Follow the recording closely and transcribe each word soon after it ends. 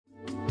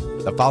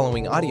The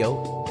following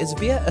audio is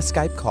via a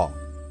Skype call.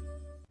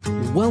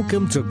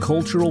 Welcome to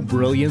Cultural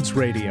Brilliance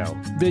Radio,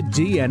 the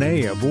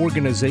DNA of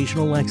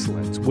organizational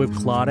excellence with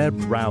Claudette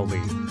and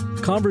Rowley.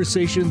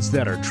 Conversations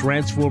that are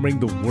transforming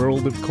the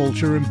world of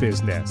culture and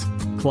business.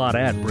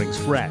 Claudette brings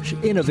fresh,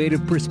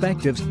 innovative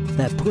perspectives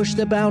that push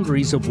the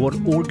boundaries of what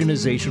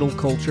organizational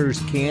cultures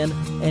can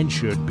and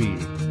should be.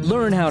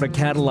 Learn how to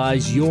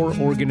catalyze your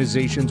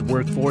organization's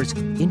workforce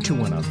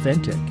into an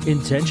authentic,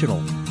 intentional,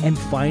 and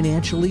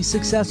financially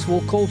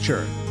successful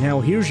culture. Now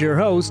here's your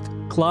host,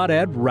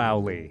 Claudette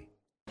Rowley.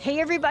 Hey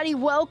everybody,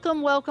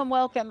 welcome, welcome,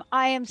 welcome.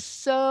 I am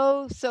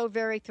so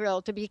very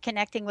thrilled to be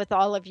connecting with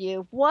all of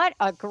you. What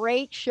a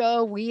great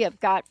show we have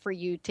got for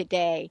you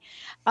today.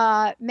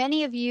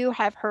 Many of you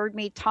have heard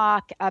me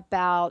talk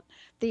about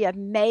the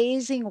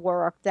amazing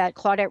work that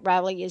Claudette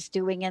Rowley is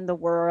doing in the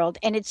world,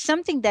 and it's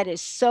something that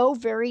is so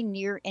very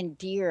near and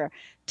dear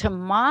to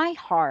my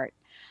heart.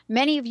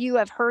 Many of you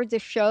have heard the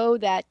show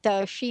that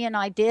she and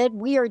I did.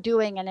 We are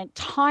doing an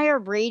entire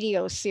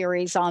radio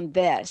series on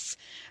this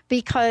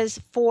because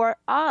for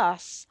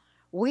us,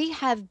 we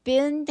have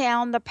been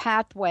down the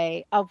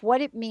pathway of what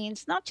it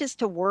means not just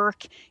to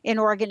work in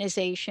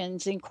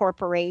organizations, in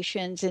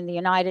corporations in the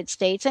United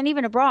States and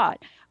even abroad,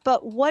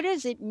 but what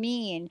does it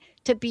mean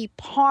to be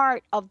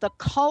part of the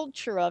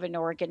culture of an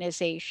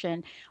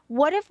organization?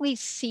 What have we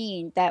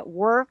seen that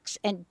works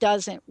and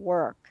doesn't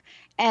work?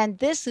 And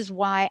this is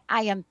why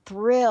I am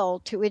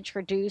thrilled to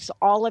introduce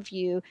all of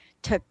you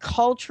to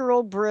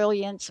Cultural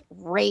Brilliance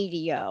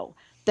Radio,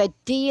 the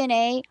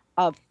DNA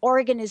of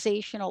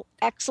organizational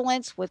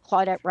excellence with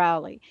Claudette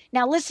Rowley.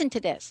 Now listen to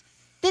this.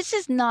 This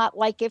is not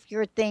like if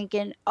you're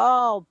thinking,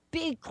 oh,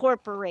 big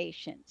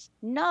corporations.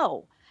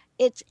 No,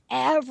 it's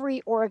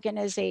every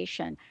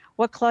organization.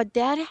 What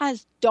Claudette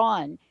has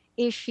done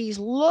is she's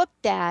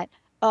looked at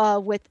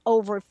with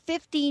over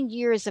 15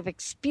 years of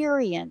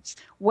experience,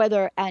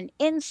 whether an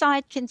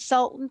inside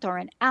consultant or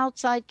an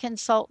outside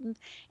consultant,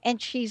 and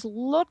she's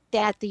looked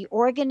at the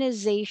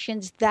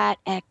organizations that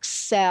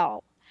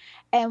excel.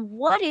 And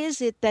what is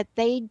it that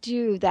they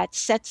do that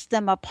sets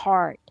them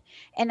apart?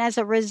 And as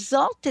a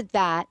result of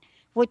that,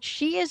 what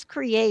she has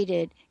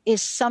created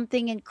is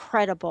something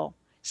incredible,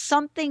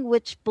 something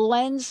which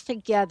blends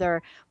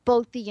together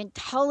both the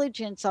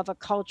intelligence of a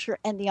culture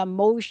and the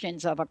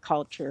emotions of a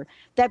culture,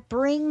 that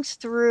brings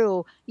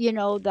through,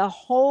 the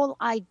whole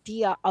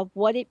idea of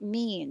what it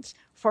means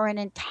for an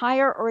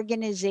entire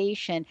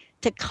organization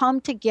to come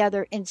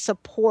together in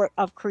support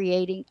of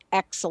creating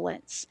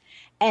excellence.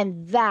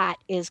 And that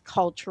is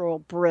cultural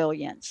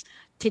brilliance.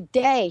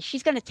 Today,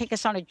 she's going to take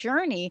us on a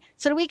journey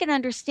so that we can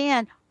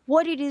understand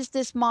what it is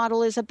this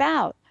model is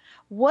about.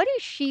 What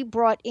has she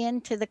brought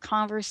into the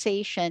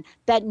conversation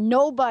that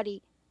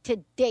nobody to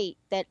date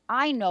that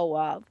I know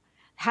of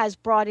has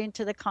brought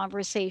into the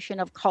conversation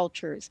of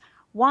cultures?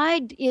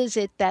 Why is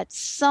it that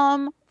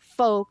some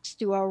folks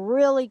do a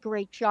really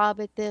great job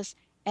at this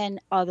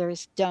and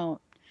others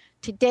don't?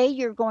 Today,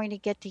 you're going to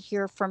get to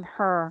hear from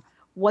her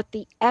what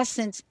the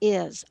essence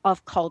is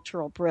of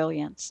cultural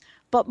brilliance.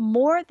 But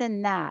more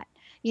than that,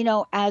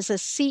 as a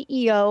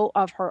CEO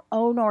of her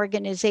own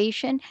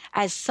organization,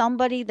 as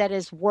somebody that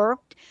has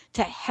worked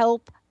to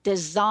help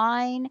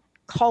design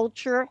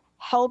culture,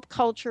 help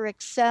culture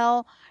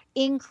excel,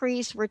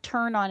 increase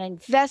return on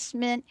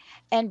investment,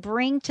 and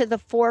bring to the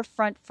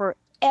forefront for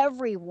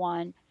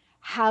everyone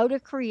how to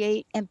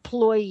create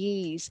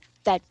employees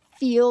that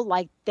feel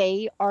like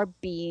they are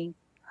being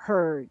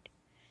heard.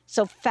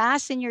 So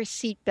fasten your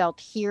seatbelt.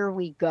 Here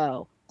we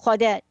go.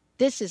 Claudette,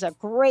 this is a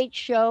great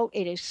show.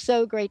 It is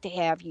so great to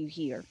have you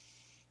here.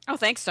 Oh,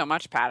 thanks so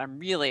much, Pat. I'm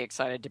really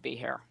excited to be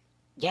here.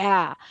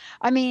 Yeah.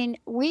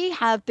 We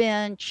have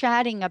been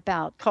chatting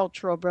about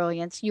cultural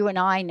brilliance, you and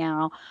I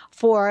now,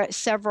 for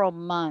several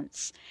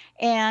months.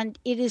 And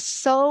it is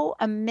so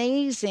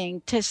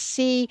amazing to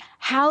see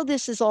how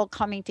this is all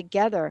coming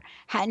together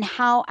and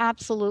how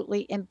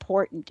absolutely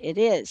important it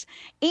is.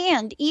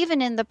 And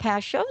even in the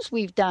past shows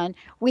we've done,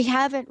 we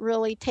haven't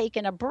really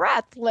taken a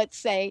breath, let's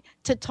say,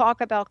 to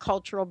talk about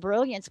cultural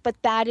brilliance. But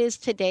that is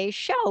today's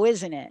show,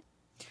 isn't it?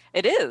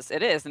 It is.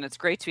 And it's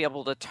great to be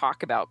able to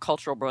talk about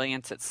cultural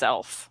brilliance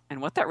itself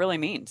and what that really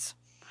means.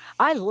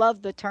 I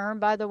love the term,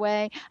 by the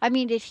way.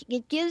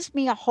 It gives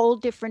me a whole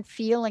different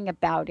feeling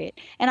about it.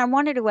 And I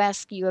wanted to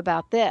ask you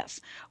about this.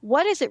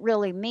 What does it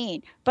really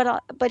mean?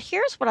 But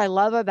here's what I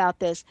love about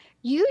this.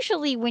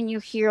 Usually when you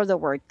hear the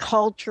word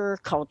culture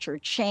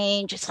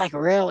change, it's like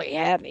really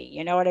heavy.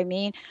 You know what I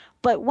mean?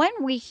 But when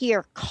we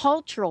hear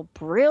cultural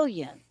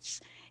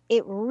brilliance,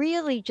 it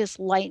really just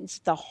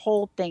lightens the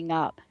whole thing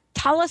up.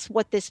 Tell us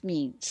what this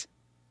means.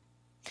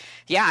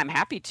 Yeah, I'm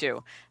happy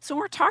to. So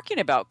we're talking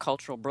about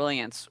cultural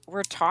brilliance.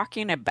 We're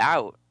talking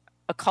about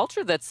a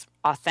culture that's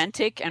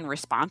authentic and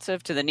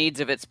responsive to the needs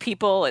of its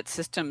people, its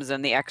systems,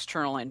 and the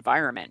external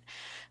environment.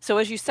 So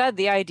as you said,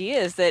 the idea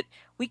is that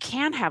we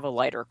can have a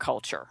lighter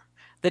culture,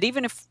 that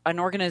even if an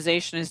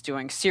organization is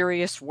doing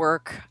serious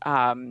work,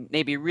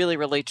 maybe really,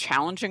 really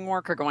challenging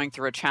work or going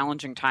through a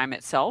challenging time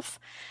itself,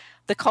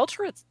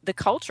 the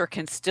culture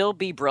can still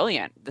be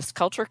brilliant. This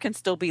culture can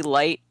still be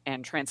light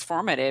and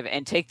transformative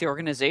and take the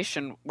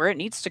organization where it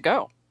needs to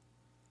go.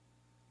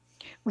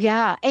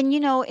 Yeah. And,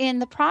 in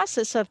the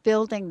process of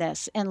building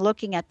this and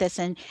looking at this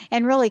and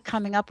really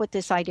coming up with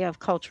this idea of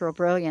cultural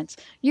brilliance,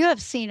 you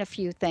have seen a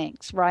few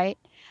things, right?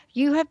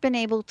 You have been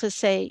able to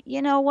say,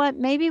 you know what,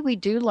 maybe we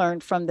do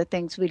learn from the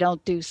things we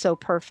don't do so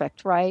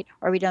perfect, right?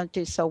 Or we don't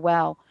do so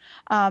well.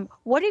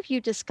 What have you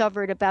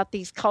discovered about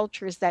these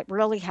cultures that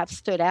really have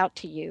stood out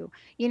to you?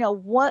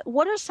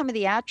 What are some of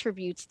the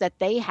attributes that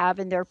they have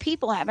and their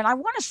people have? And I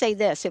want to say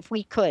this, if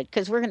we could,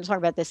 because we're going to talk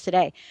about this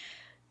today.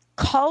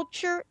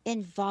 Culture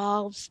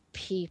involves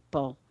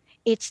people.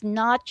 It's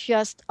not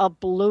just a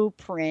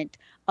blueprint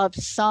of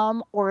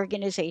some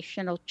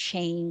organizational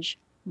change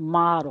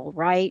model,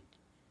 right?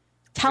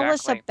 Tell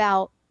us Exactly.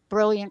 about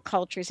brilliant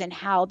cultures and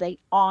how they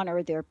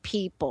honor their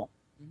people.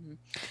 Mhm.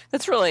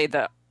 That's really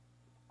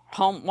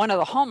one of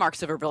the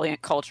hallmarks of a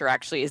brilliant culture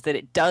actually is that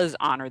it does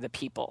honor the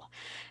people.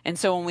 And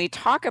so when we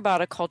talk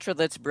about a culture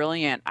that's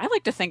brilliant, I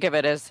like to think of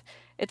it as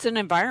it's an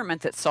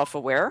environment that's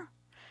self-aware.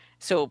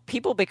 So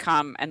people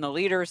become, and the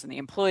leaders and the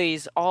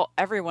employees,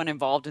 everyone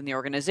involved in the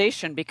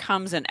organization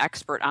becomes an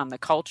expert on the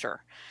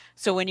culture.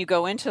 So when you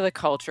go into the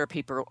culture,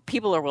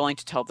 people are willing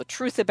to tell the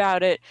truth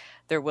about it.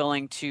 They're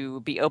willing to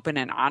be open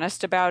and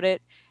honest about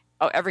it.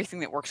 Everything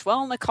that works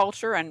well in the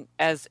culture, and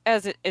as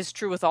it is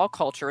true with all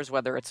cultures,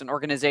 whether it's an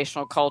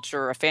organizational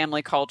culture, a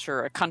family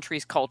culture, a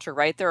country's culture,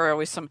 right? There are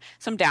always some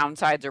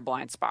downsides or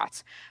blind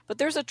spots, but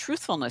there's a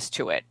truthfulness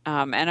to it,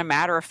 and a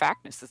matter of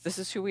factness that this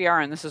is who we are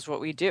and this is what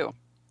we do.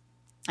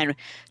 And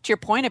to your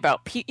point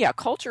about,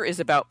 culture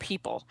is about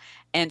people.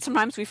 And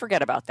sometimes we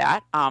forget about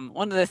that.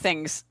 One of the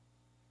things,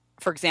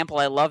 for example,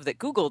 I love that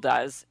Google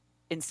does,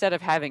 instead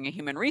of having a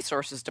human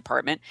resources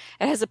department,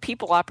 it has a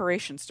people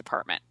operations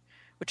department,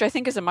 which I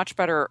think is a much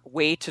better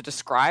way to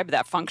describe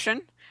that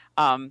function.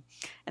 And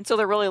so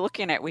they're really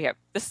looking at,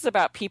 this is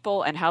about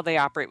people and how they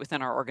operate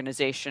within our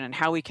organization and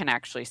how we can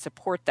actually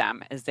support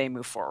them as they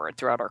move forward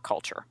throughout our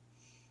culture.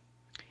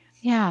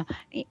 Yeah.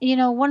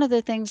 One of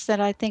the things that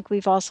I think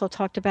we've also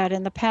talked about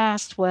in the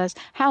past was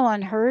how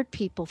unheard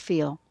people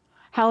feel,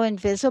 how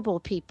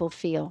invisible people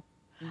feel.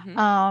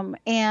 Mm-hmm.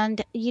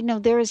 And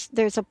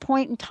there's a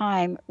point in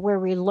time where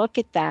we look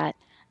at that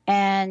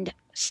and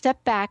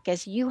step back,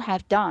 as you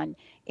have done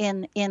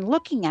in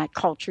looking at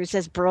cultures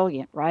as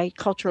brilliant, right?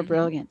 Cultural Mm-hmm.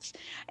 brilliance.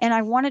 And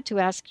I wanted to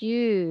ask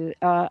you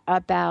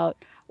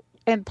about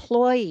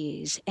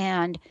employees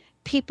and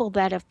people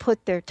that have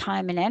put their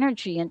time and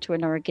energy into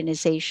an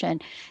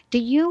organization. Do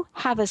you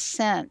have a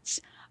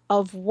sense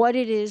of what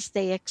it is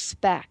they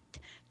expect?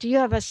 Do you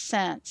have a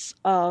sense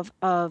of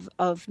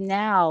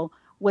now,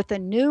 with a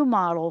new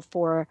model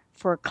for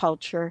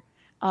culture,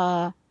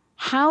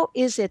 how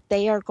is it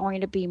they are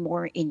going to be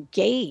more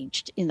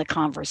engaged in the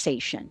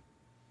conversation?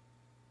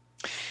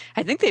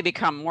 I think they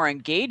become more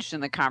engaged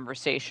in the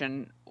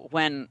conversation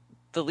when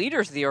the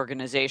leaders of the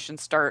organization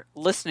start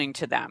listening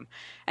to them,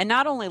 and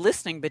not only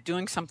listening, but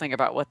doing something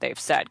about what they've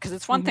said. Because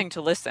it's one Mhm. thing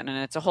to listen,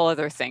 and it's a whole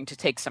other thing to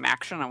take some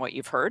action on what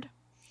you've heard.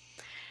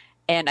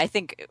 And I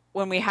think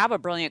when we have a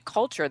brilliant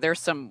culture, there's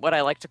some what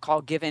I like to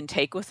call give and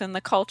take within the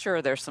culture.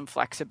 There's some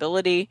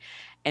flexibility.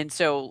 And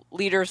so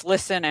leaders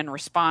listen and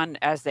respond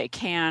as they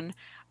can.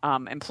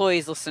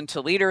 Employees listen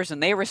to leaders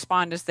and they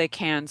respond as they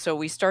can. So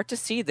we start to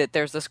see that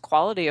there's this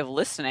quality of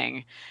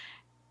listening,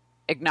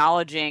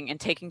 acknowledging and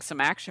taking some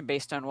action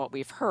based on what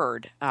we've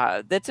heard,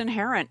 that's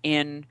inherent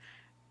in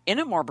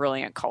a more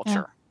brilliant Yeah.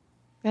 culture.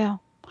 Yeah.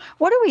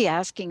 What are we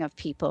asking of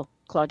people,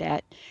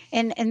 Claudette?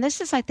 And this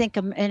is, I think,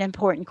 an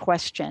important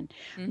question,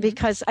 Mm-hmm.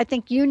 because I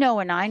think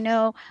and I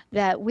know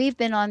that we've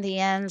been on the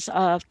ends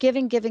of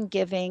giving, giving,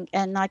 giving,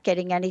 and not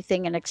getting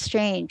anything in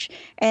exchange.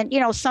 And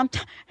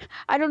sometimes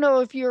I don't know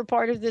if you're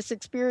part of this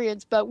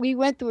experience, but we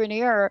went through an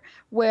era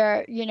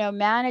where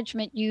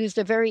management used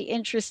a very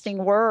interesting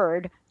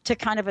word to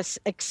kind of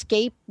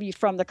escape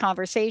from the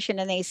conversation,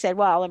 and they said,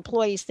 well,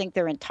 employees think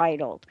they're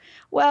entitled.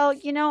 Well,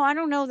 I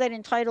don't know that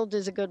entitled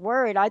is a good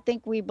word. I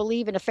think we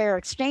believe in a fair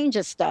exchange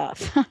of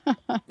stuff.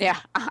 Yeah,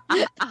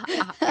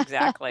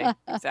 exactly,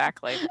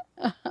 exactly.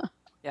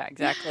 Yeah,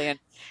 exactly.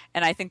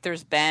 And I think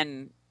there's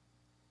been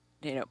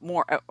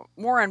more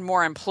and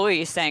more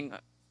employees saying,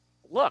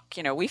 look,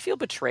 we feel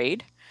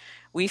betrayed.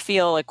 We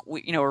feel like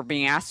we're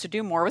being asked to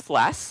do more with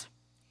less,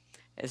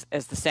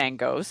 as the saying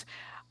goes.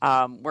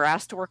 We're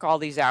asked to work all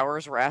these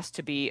hours. We're asked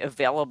to be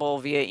available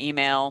via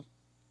email.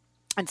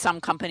 And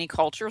some company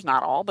cultures,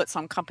 not all, but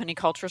some company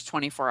cultures,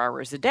 24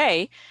 hours a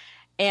day.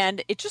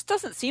 And it just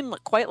doesn't seem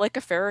quite like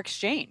a fair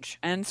exchange.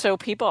 And so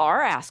people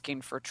are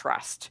asking for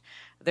trust.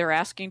 They're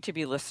asking to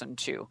be listened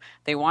to.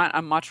 They want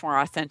a much more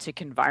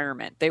authentic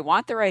environment. They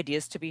want their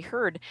ideas to be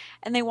heard.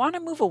 And they want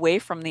to move away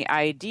from the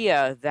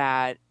idea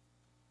that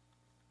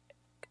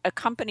a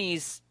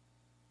company's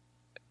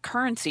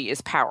currency is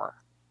power.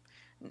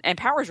 And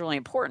power is really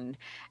important.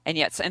 And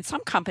yet, in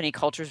some company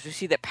cultures, we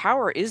see that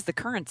power is the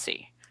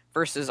currency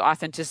versus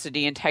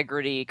authenticity,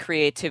 integrity,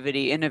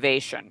 creativity,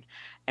 innovation.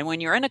 And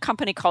when you're in a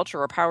company culture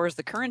where power is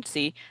the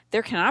currency,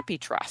 there cannot be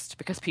trust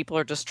because people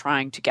are just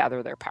trying to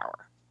gather their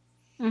power.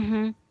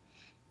 Mm-hmm.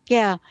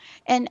 Yeah.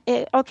 And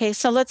okay,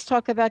 so let's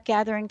talk about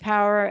gathering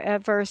power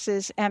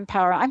versus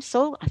empower. I'm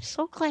so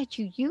glad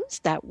you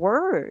used that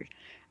word.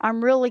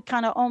 I'm really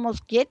kind of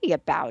almost giddy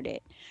about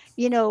it.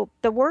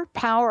 The word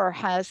power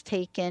has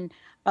taken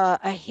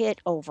a hit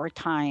over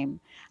time,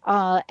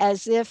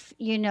 as if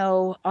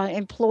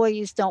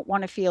employees don't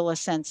want to feel a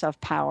sense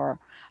of power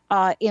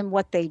in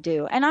what they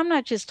do. And I'm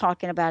not just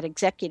talking about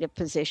executive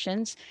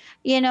positions.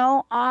 One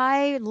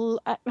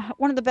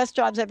of the best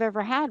jobs I've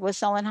ever had was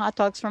selling hot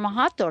dogs from a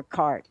hot dog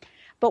cart.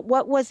 But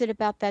what was it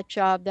about that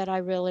job that I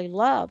really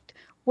loved?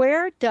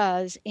 Where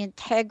does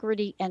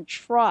integrity and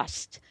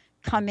trust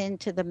come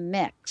into the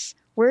mix?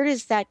 Where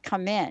does that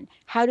come in?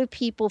 How do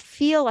people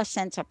feel a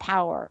sense of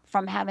power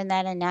from having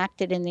that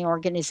enacted in the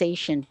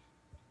organization?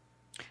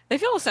 They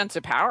feel a sense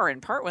of power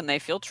in part when they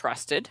feel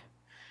trusted.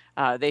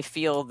 They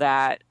feel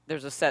that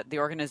the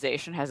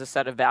organization has a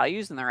set of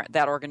values, and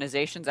that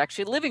organization's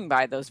actually living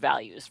by those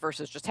values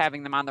versus just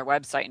having them on their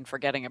website and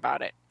forgetting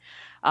about it.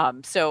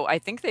 So I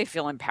think they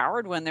feel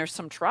empowered when there's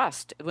some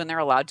trust, when they're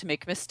allowed to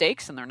make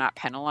mistakes and they're not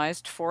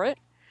penalized for it,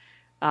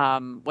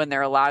 when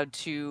they're allowed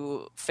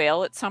to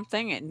fail at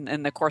something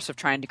in the course of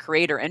trying to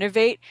create or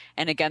innovate,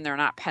 and again, they're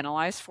not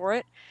penalized for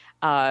it.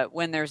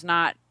 When there's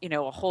not,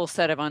 a whole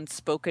set of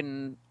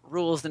unspoken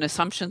rules and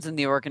assumptions in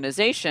the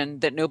organization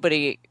that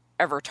nobody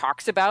ever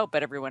talks about,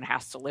 but everyone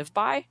has to live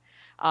by.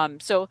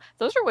 So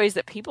those are ways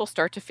that people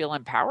start to feel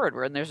empowered,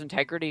 when there's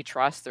integrity,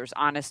 trust, there's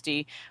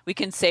honesty. We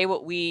can say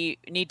what we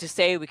need to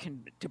say. We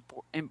can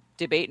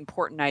debate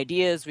important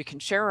ideas. We can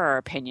share our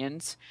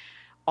opinions.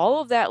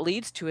 All of that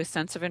leads to a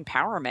sense of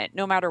empowerment,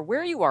 no matter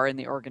where you are in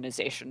the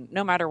organization,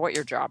 no matter what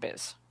your job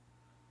is.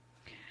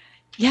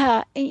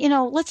 Yeah,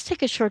 let's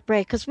take a short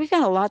break because we've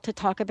got a lot to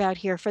talk about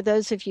here. For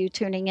those of you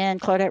tuning in,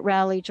 Claudette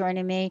Rowley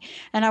joining me,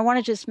 and I want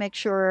to just make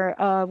sure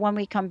when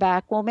we come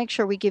back, we'll make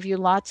sure we give you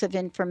lots of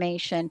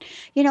information.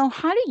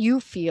 How do you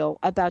feel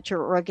about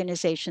your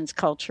organization's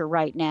culture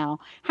right now?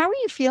 How are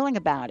you feeling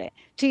about it?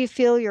 Do you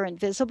feel you're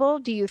invisible?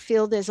 Do you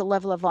feel there's a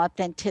level of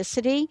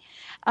authenticity?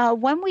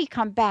 When we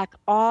come back,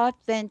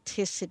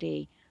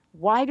 authenticity.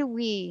 Why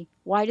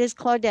does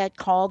Claudette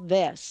call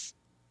this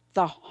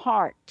the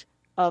heart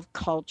of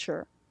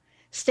culture?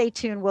 Stay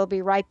tuned. We'll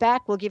be right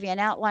back. We'll give you an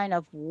outline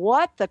of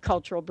what the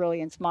Cultural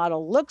Brilliance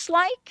model looks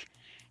like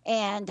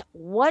and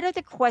what are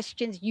the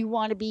questions you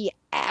want to be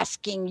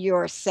asking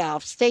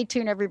yourself. Stay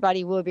tuned,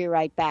 everybody. We'll be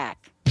right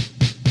back.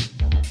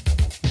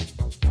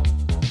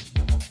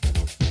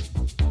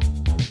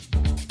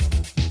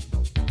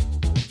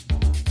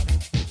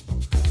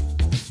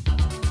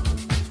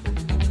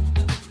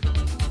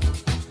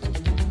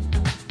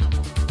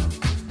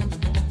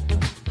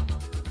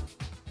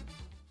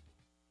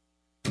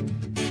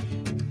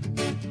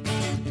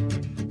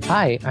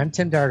 Hi, I'm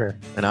Tim Darter.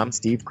 And I'm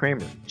Steve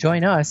Kramer.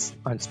 Join us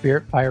on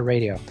Spirit Fire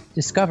Radio.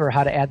 Discover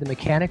how to add the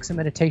mechanics of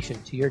meditation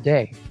to your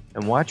day.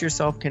 And watch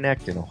yourself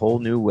connect in a whole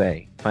new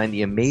way. Find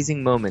the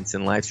amazing moments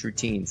in life's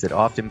routines that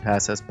often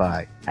pass us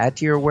by. Add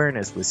to your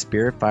awareness with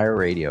Spirit Fire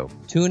Radio.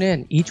 Tune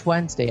in each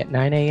Wednesday at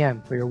 9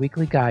 a.m. for your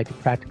weekly guide to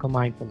practical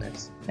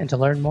mindfulness. And to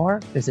learn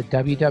more, visit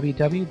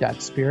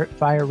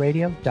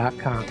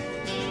www.spiritfireradio.com.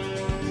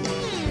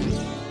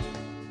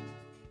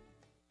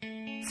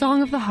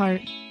 Song of the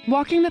Heart,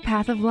 Walking the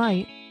Path of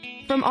Light,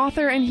 from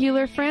author and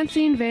healer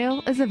Francine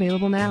Vale, is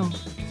available now.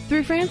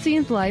 Through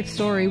Francine's life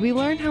story, we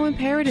learn how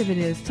imperative it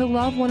is to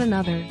love one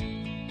another.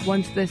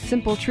 Once this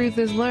simple truth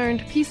is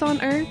learned, peace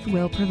on earth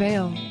will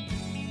prevail.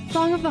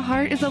 Song of the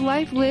Heart is a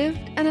life lived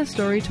and a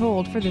story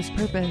told for this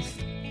purpose.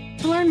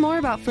 To learn more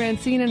about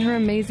Francine and her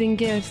amazing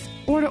gifts,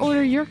 or to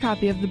order your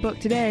copy of the book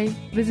today,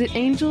 visit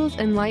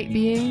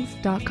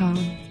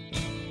angelsandlightbeings.com.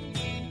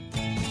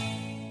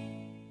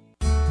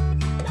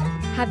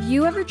 Have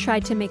you ever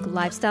tried to make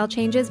lifestyle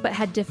changes but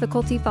had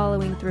difficulty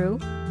following through?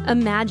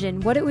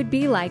 Imagine what it would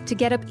be like to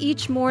get up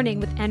each morning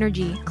with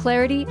energy,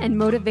 clarity, and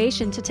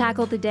motivation to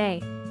tackle the day.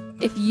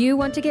 If you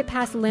want to get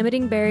past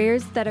limiting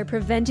barriers that are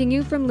preventing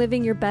you from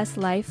living your best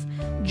life,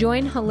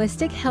 join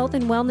holistic health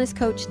and wellness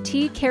coach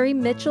T. Carrie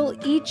Mitchell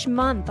each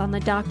month on the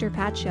Dr.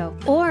 Pat Show,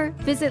 or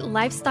visit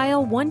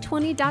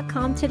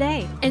lifestyle120.com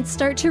today and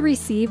start to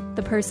receive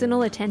the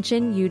personal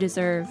attention you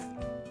deserve.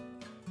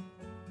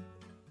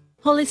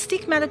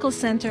 Holistic Medical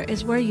Center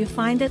is where you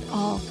find it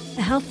all.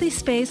 A healthy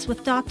space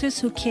with doctors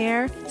who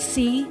care,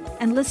 see,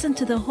 and listen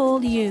to the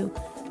whole you.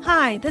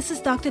 Hi, this is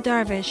Dr.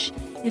 Darvish.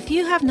 If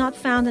you have not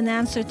found an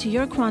answer to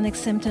your chronic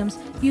symptoms,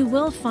 you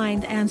will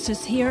find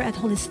answers here at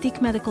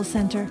Holistic Medical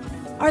Center.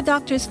 Our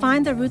doctors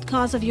find the root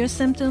cause of your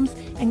symptoms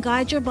and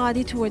guide your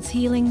body towards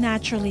healing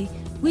naturally.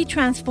 We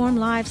transform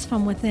lives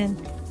from within.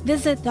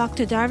 Visit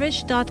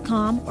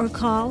drdarvish.com or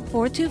call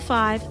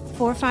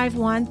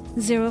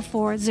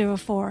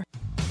 425-451-0404.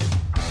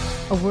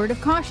 A word of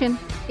caution: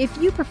 if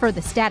you prefer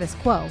the status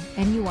quo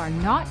and you are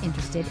not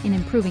interested in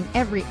improving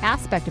every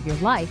aspect of your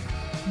life,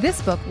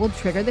 this book will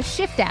trigger the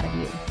shift out of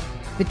you.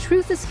 The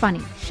Truth is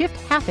Funny, Shift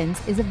Happens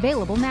is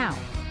available now.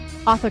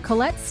 Author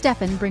Colette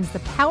Steffen brings the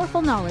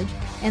powerful knowledge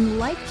and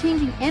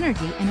life-changing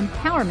energy and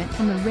empowerment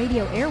from the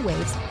radio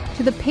airwaves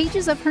to the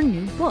pages of her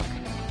new book.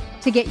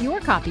 To get your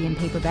copy in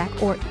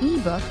paperback or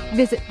ebook,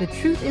 visit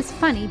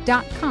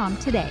thetruthisfunny.com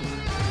today.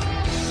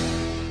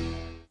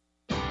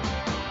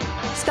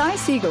 Sky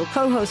Siegel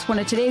co-hosts one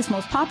of today's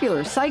most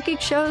popular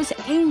psychic shows,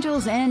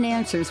 Angels and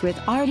Answers, with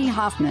Artie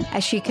Hoffman,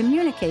 as she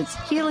communicates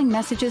healing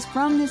messages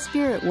from the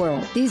spirit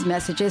world. These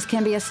messages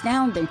can be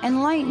astounding,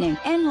 enlightening,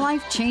 and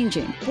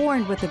life-changing.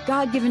 Born with the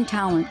God-given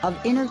talent of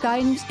inner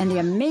guidance and the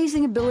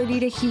amazing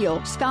ability to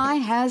heal, Sky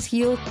has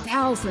healed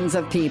thousands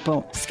of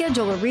people.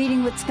 Schedule a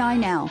reading with Sky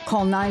now.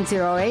 Call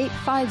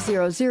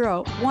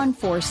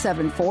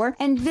 908-500-1474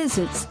 and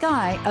visit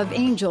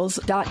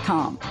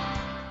skyofangels.com.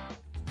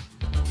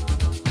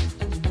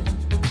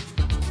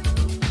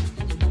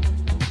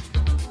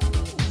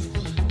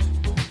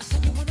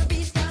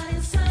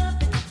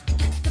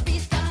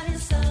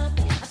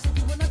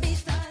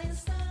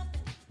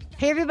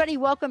 Hey, everybody,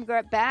 welcome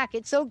back.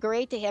 It's so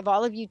great to have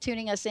all of you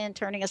tuning us in,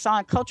 turning us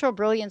on. Cultural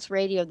Brilliance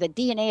Radio, the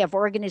DNA of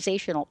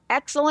organizational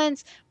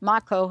excellence. My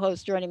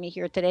co-host joining me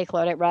here today,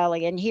 Claudette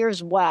Rowley. And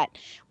here's what.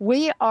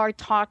 We are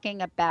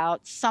talking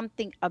about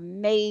something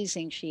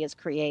amazing she has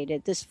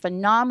created, this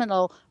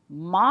phenomenal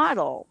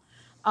model,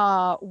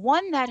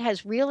 one that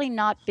has really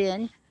not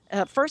been,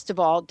 first of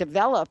all,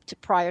 developed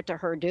prior to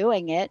her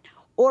doing it,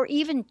 or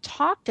even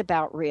talked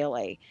about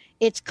really.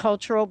 It's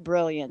cultural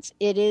brilliance.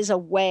 It is a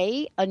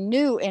way, a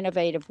new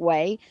innovative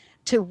way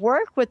to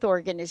work with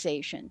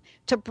organization,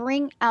 to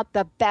bring out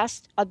the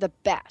best of the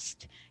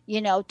best,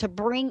 to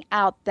bring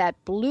out that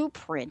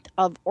blueprint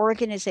of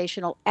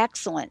organizational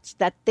excellence,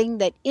 that thing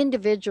that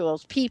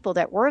individuals, people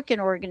that work in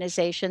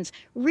organizations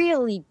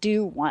really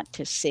do want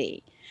to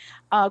see.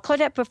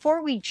 Claudette,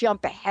 before we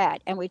jump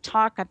ahead and we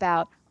talk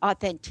about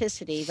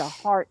authenticity, the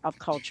heart of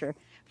culture,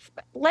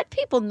 let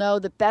people know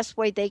the best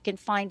way they can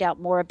find out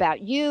more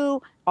about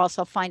you,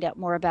 also find out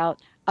more about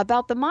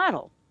the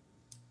model.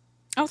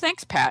 Oh,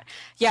 thanks, Pat.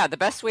 Yeah, the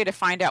best way to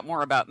find out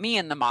more about me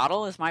and the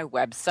model is my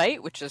website,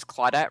 which is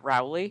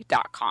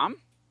claudetterauley.com.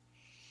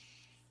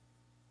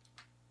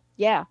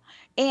 Yeah.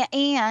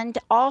 And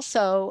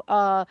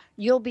also,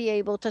 you'll be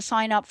able to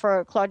sign up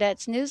for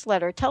Claudette's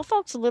newsletter. Tell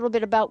folks a little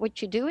bit about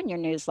what you do in your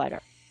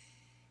newsletter.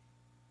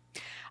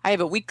 I have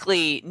a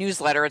weekly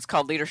newsletter. It's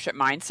called Leadership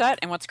Mindset.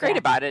 And what's great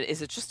about it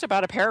is it's just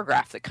about a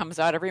paragraph that comes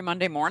out every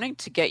Monday morning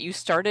to get you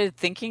started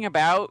thinking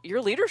about your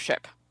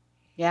leadership.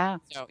 Yeah.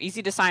 So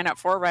easy to sign up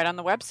for right on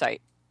the website.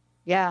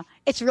 Yeah,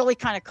 it's really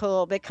kind of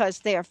cool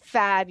because they're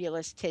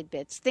fabulous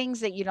tidbits, things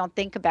that you don't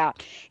think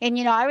about. And,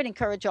 I would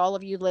encourage all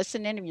of you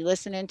listening, if you're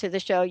listening to the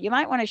show, you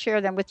might want to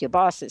share them with your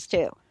bosses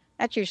too.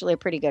 That's usually a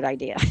pretty good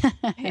idea.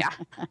 Yeah,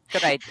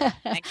 good idea.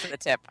 Thanks for the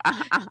tip.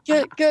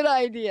 Good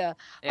idea.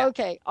 Yeah.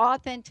 Okay,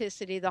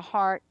 authenticity, the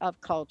heart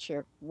of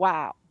culture.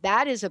 Wow,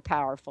 that is a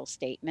powerful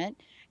statement.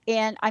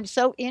 And I'm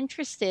so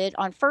interested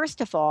on,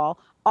 first of all,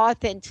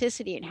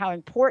 authenticity and how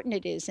important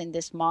it is in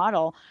this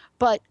model.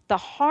 But the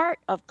heart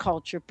of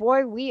culture,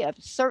 boy, we have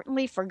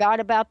certainly forgot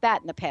about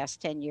that in the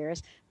past 10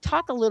 years.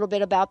 Talk a little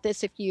bit about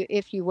this if you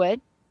would.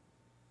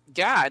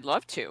 Yeah, I'd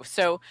love to.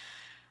 So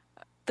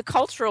the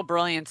Cultural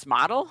Brilliance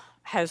model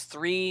has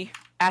three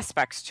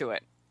aspects to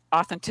it: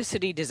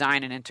 authenticity,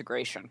 design, and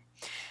integration.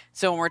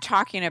 So when we're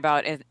talking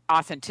about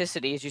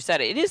authenticity, as you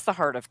said, it is the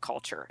heart of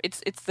culture.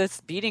 It's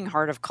this beating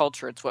heart of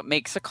culture. It's what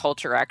makes a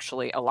culture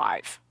actually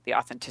alive, the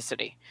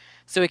authenticity.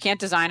 So we can't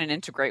design and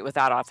integrate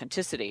without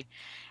authenticity.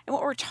 And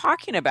what we're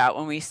talking about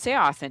when we say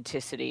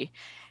authenticity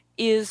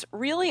is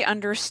really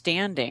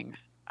understanding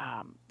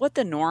what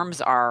the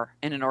norms are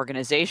in an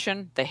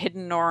organization, the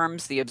hidden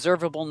norms, the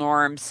observable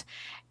norms,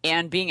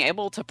 and being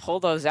able to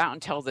pull those out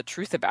and tell the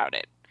truth about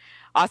it.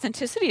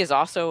 Authenticity is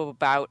also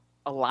about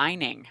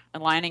aligning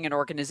an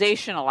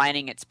organization,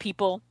 aligning its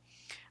people.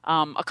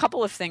 A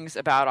couple of things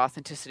about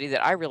authenticity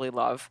that I really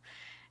love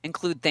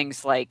include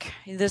things like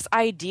this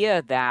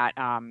idea that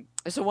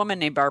there's a woman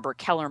named Barbara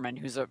Kellerman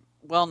who's a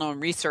well-known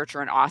researcher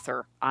and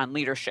author on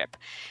leadership.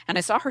 And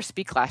I saw her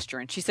speak last year,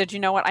 and she said, you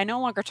know what, I no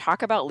longer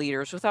talk about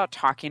leaders without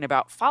talking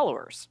about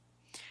followers,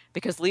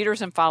 because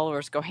leaders and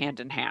followers go hand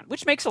in hand,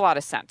 which makes a lot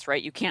of sense,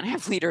 right? You can't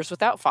have leaders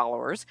without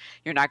followers.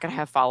 You're not going to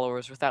have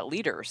followers without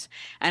leaders.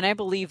 And I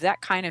believe that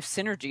kind of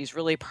synergy is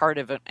really part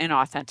of an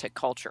authentic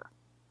culture,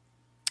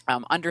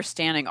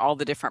 understanding all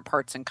the different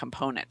parts and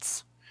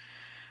components.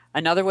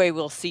 Another way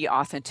we'll see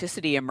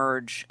authenticity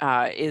emerge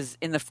is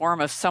in the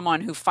form of someone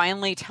who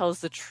finally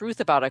tells the truth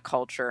about a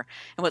culture.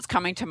 And what's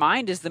coming to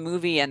mind is the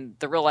movie and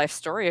the real life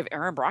story of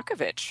Erin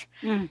Brockovich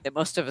that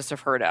most of us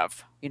have heard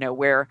of,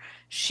 where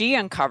she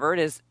uncovered,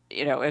 as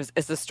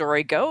the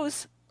story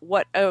goes,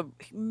 what a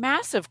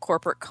massive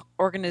corporate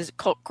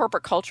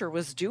culture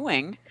was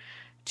doing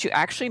to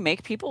actually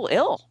make people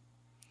ill.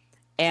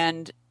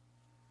 And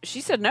she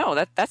said, no,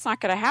 that's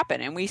not going to happen.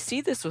 And we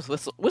see this with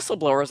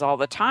whistleblowers all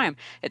the time.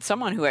 It's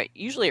someone who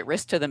usually at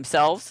risk to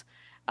themselves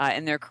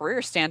in their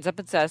career stands up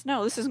and says,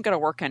 no, this isn't going to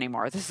work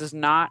anymore. This is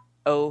not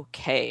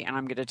okay. And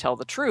I'm going to tell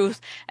the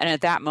truth. And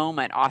at that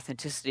moment,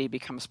 authenticity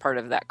becomes part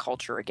of that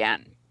culture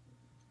again.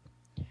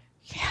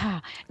 Yeah.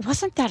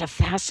 Wasn't that a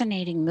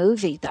fascinating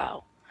movie,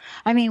 though?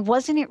 I mean,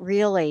 wasn't it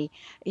really,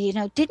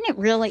 didn't it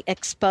really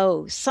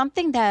expose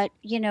something that,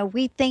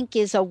 we think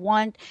is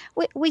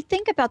we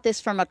think about this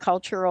from a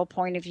cultural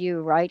point of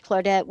view, right,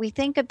 Claudette? We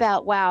think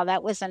about, wow,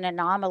 that was an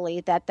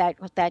anomaly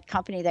that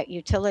company, that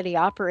utility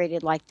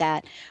operated like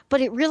that.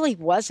 But it really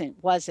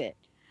wasn't, was it?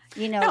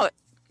 You know, No,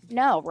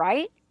 no,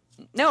 right?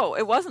 no,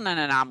 it wasn't an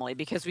anomaly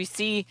because we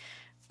see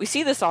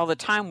this all the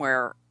time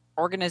where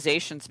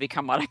organizations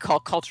become what I call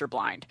culture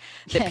blind,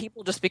 that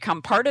people just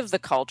become part of the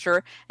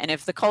culture. And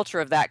if the culture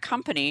of that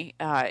company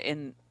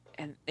in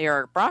the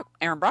Aaron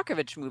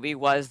Brockovich movie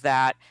was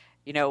that,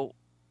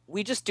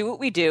 we just do what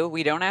we do.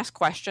 We don't ask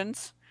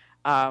questions.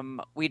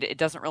 It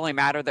doesn't really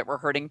matter that we're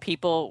hurting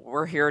people.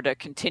 We're here to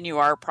continue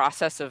our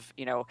process of,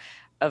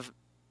 of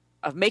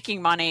of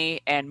making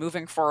money and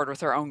moving forward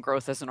with our own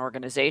growth as an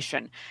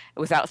organization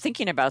without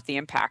thinking about the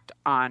impact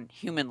on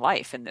human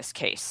life in this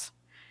case.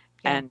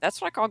 Yeah. And that's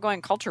what I call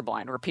going culture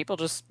blind, where people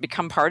just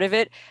become part of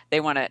it.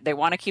 They want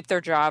to keep their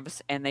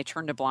jobs, and they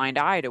turn a blind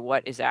eye to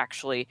what is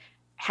actually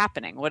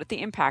happening, what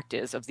the impact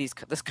is of this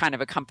kind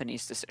of a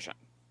company's decision.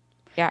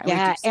 Yeah, and we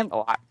do see it a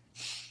lot.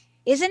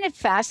 Isn't it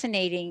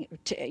fascinating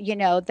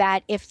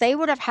that if they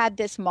would have had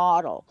this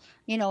model,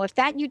 if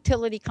that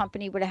utility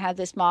company would have had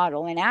this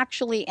model and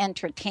actually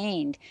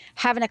entertained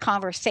having a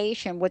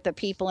conversation with the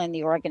people in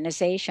the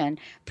organization,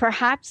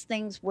 perhaps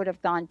things would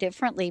have gone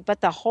differently.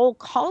 But the whole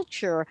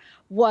culture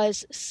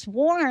was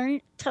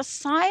sworn to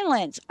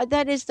silence.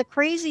 That is the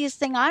craziest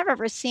thing I've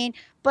ever seen.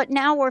 But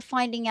now we're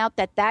finding out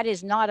that that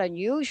is not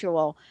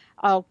unusual,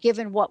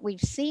 given what we've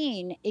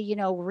seen,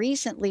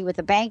 recently with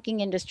the banking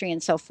industry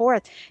and so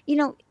forth.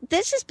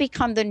 This has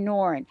become the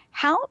norm.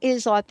 How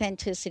is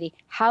authenticity?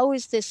 How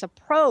is this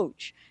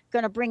approach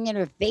going to bring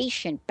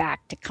innovation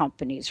back to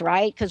companies,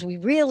 right? Because we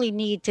really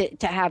need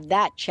to have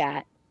that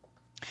chat.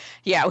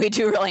 Yeah, we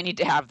do really need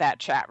to have that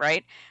chat,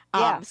 right?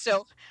 Yeah.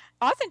 So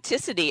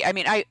authenticity,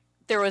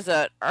 there was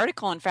an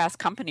article in Fast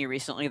Company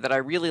recently that I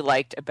really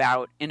liked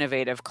about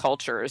innovative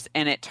cultures,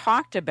 and it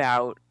talked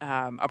about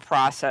a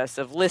process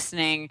of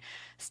listening,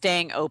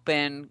 staying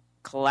open,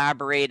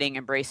 collaborating,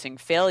 embracing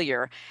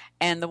failure.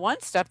 And the one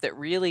step that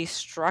really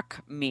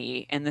struck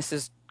me, and this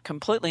is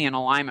completely in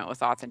alignment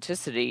with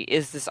authenticity,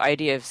 is this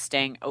idea of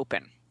staying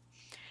open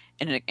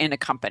in a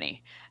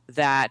company,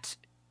 that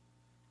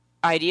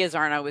ideas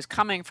aren't always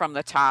coming from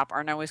the top,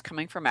 aren't always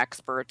coming from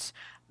experts,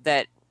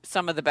 that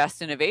some of the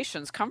best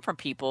innovations come from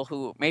people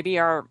who maybe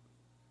are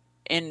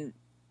in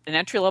an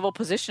entry-level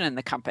position in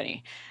the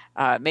company,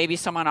 maybe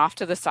someone off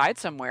to the side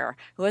somewhere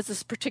who has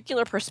this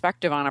particular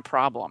perspective on a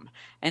problem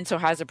and so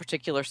has a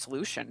particular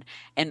solution.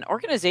 And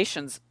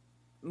organizations,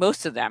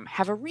 most of them,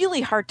 have a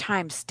really hard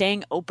time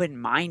staying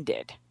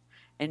open-minded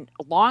and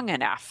long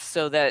enough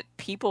so that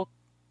people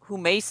who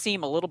may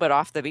seem a little bit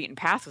off the beaten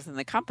path within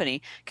the company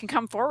can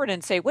come forward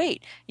and say,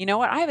 wait, you know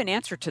what? I have an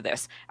answer to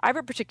this. I have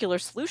a particular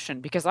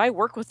solution because I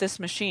work with this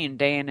machine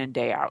day in and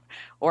day out,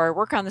 or I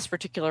work on this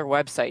particular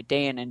website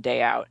day in and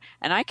day out,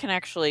 and I can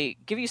actually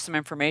give you some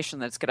information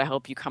that's going to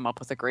help you come up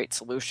with a great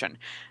solution.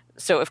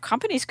 So if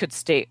companies could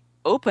stay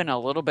open a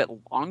little bit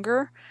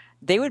longer,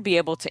 they would be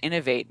able to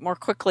innovate more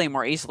quickly,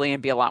 more easily,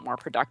 and be a lot more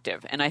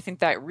productive. And I think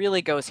that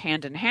really goes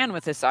hand in hand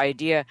with this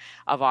idea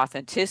of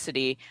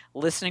authenticity,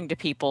 listening to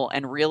people,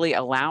 and really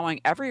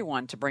allowing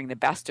everyone to bring the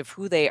best of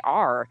who they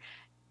are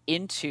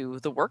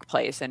into the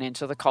workplace and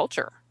into the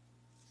culture.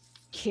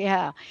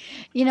 Yeah.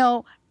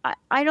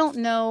 I don't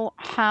know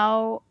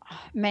how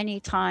many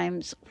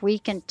times we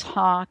can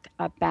talk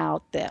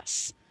about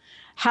this,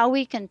 how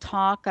we can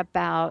talk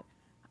about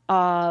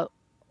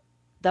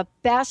the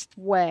best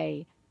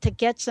way to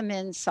get some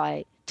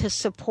insight to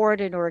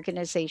support an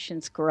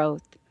organization's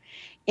growth.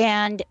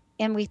 And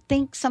we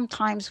think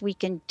sometimes we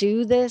can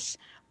do this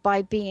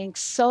by being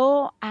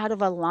so out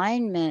of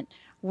alignment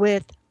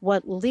with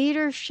what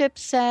leadership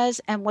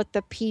says and what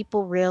the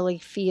people really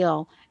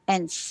feel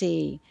and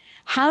see.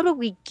 How do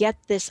we get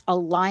this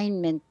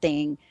alignment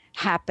thing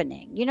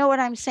happening? You know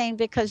what I'm saying?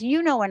 Because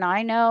and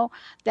I know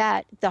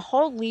that the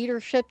whole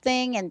leadership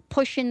thing and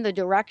pushing the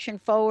direction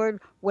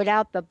forward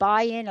without the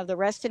buy-in of the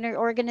rest of the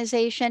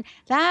organization,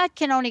 that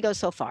can only go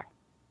so far.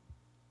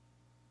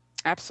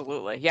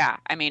 Absolutely. Yeah.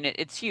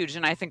 It's huge.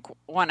 And I think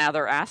one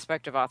other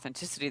aspect of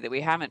authenticity that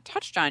we haven't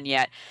touched on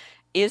yet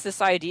is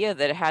this idea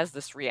that it has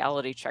this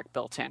reality check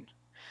built in.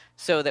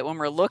 So that when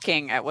we're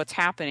looking at what's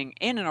happening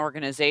in an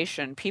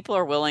organization, people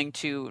are willing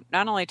to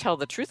not only tell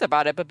the truth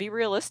about it, but be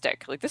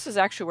realistic. Like, this is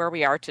actually where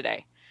we are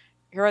today.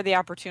 Here are the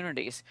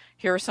opportunities.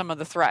 Here are some of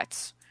the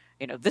threats.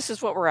 This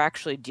is what we're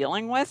actually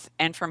dealing with.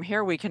 And from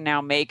here, we can now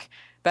make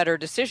better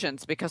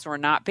decisions because we're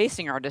not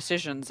basing our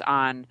decisions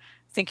on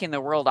thinking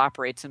the world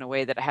operates in a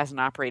way that it hasn't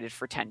operated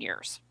for 10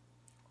 years,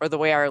 or the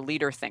way our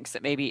leader thinks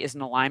that maybe is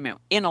in alignment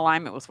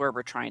with where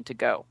we're trying to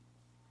go.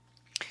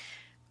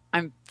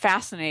 I'm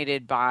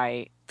fascinated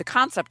by the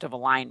concept of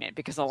alignment,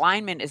 because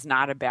alignment is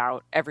not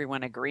about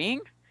everyone agreeing.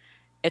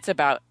 It's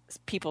about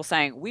people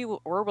saying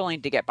we're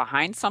willing to get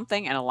behind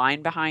something and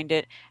align behind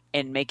it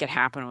and make it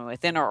happen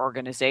within our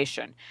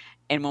organization.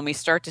 And when we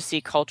start to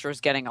see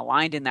cultures getting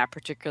aligned in that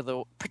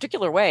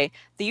particular way,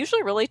 they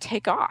usually really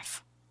take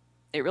off.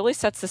 It really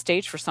sets the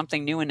stage for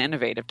something new and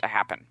innovative to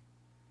happen.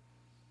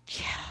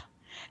 Yeah.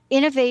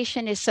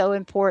 Innovation is so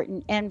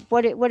important. And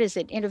what is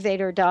it?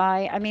 Innovate or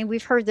die. I mean,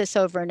 we've heard this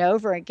over and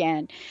over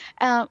again.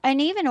 And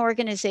even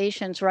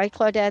organizations, right,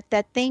 Claudette,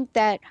 that think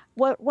that,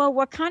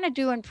 we're kind of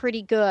doing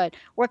pretty good.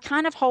 We're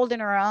kind of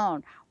holding our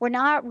own. We're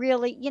not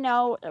really,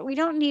 we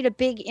don't need a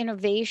big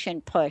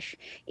innovation push.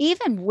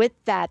 Even with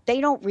that, they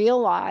don't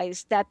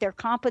realize that their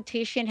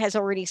competition has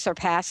already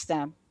surpassed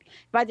them.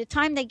 By the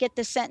time they get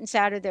the sentence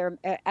out of their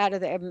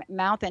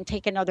mouth and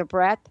take another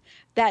breath,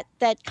 that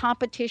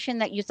competition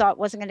that you thought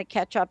wasn't going to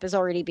catch up is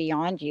already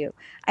beyond you.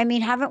 I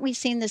mean, haven't we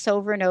seen this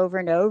over and over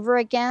and over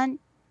again?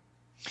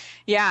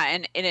 Yeah,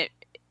 and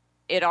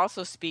it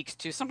also speaks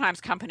to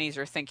sometimes companies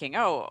are thinking,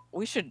 oh,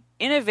 we should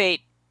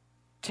innovate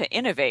to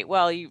innovate.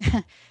 Well,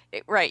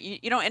 right.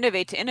 You don't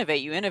innovate to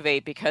innovate. You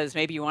innovate because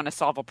maybe you want to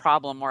solve a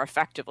problem more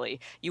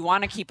effectively. You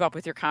want to keep up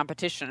with your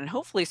competition and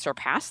hopefully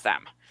surpass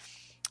them.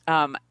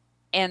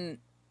 And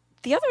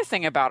the other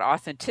thing about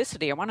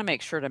authenticity, I want to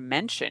make sure to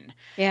mention,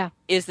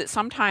 is that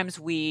sometimes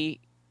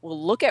we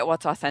will look at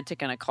what's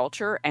authentic in a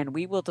culture and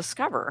we will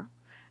discover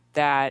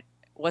that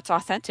what's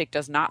authentic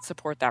does not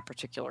support that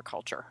particular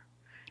culture.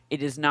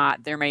 It is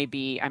not. There may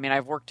be,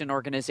 I've worked in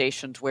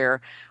organizations where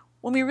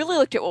when we really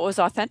looked at what was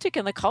authentic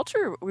in the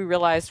culture, we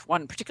realized,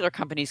 one particular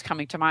company is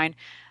coming to mind,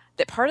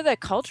 that part of that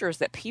culture is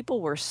that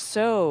people were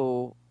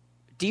so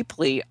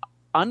deeply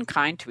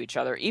unkind to each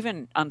other,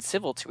 even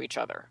uncivil to each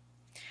other.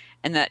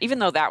 And that even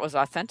though that was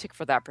authentic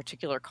for that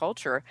particular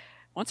culture,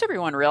 once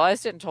everyone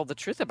realized it and told the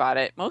truth about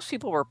it, most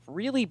people were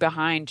really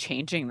behind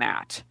changing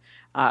that.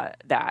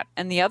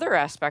 And the other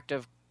aspect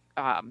of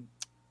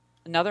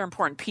another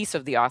important piece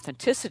of the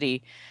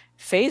authenticity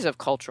phase of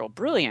cultural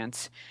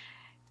brilliance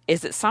is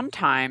that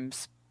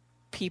sometimes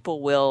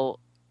people will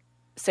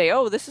say,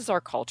 oh, this is our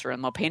culture,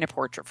 and they'll paint a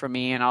portrait for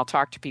me, and I'll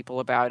talk to people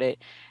about it,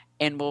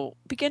 and we'll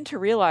begin to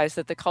realize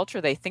that the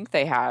culture they think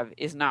they have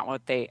is not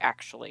what they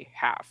actually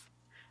have.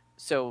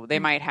 So they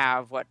might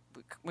have what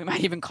we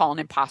might even call an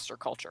imposter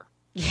culture.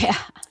 Yeah.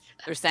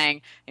 They're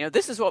saying,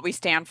 this is what we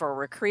stand for.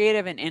 We're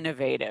creative and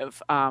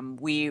innovative.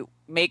 We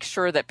make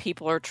sure that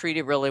people are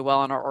treated really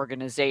well in our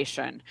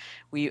organization.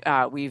 We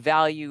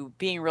value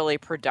being really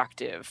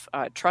productive.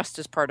 Trust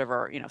is part of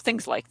our,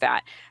 things like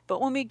that.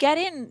 But when we get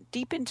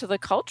deep into the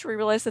culture, we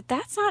realize that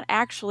that's not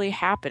actually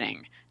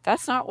happening.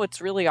 That's not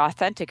what's really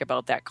authentic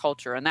about that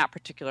culture in that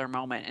particular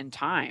moment in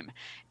time.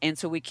 And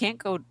so we can't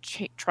go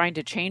trying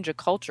to change a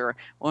culture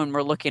when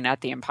we're looking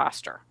at the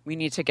imposter. We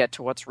need to get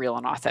to what's real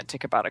and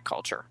authentic about a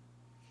culture,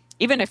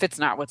 even if it's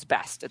not what's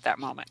best at that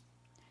moment.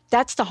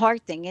 That's the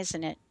hard thing,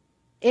 isn't it?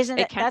 Isn't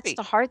it? That's be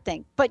the hard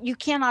thing. But you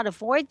cannot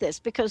avoid this,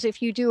 because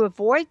if you do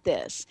avoid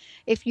this,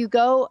 if you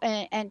go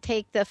and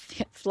take the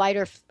flight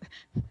or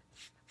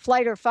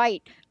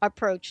fight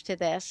approach to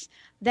this,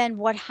 then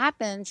what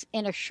happens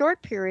in a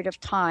short period of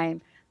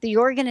time, the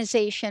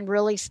organization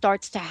really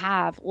starts to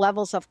have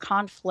levels of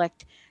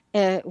conflict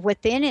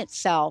within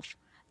itself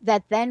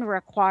that then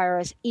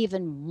requires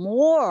even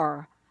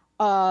more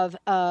of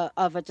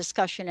a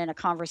discussion and a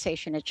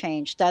conversation to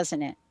change,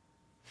 doesn't it?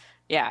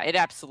 Yeah, it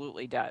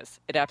absolutely does.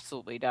 It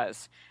absolutely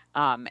does.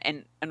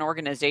 And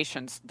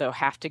organizations, though,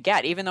 have to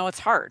get, even though it's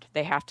hard,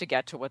 they have to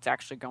get to what's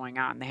actually going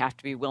on. They have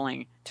to be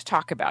willing to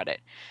talk about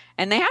it.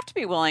 And they have to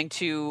be willing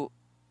to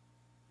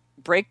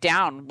break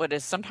down what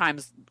is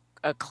sometimes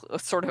a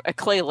sort of a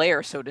clay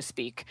layer, so to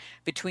speak,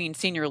 between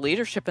senior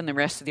leadership and the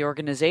rest of the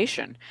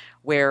organization,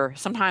 where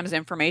sometimes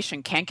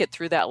information can't get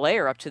through that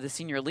layer up to the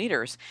senior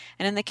leaders.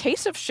 And in the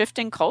case of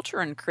shifting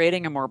culture and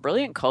creating a more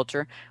brilliant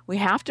culture, we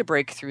have to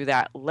break through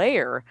that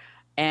layer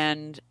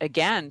and,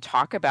 again,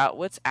 talk about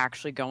what's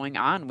actually going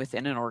on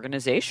within an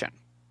organization.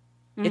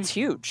 It's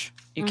huge.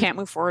 You can't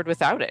move forward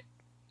without it.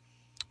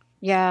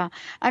 Yeah.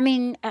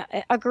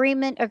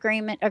 Agreement.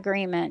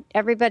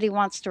 Everybody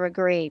wants to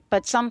agree.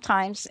 But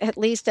sometimes, at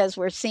least as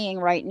we're seeing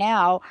right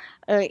now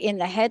in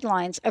the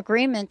headlines,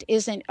 agreement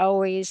isn't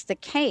always the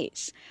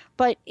case.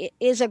 But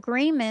is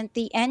agreement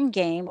the end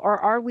game, or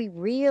are we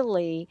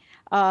really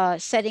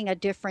setting a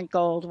different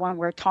goal when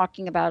we're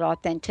talking about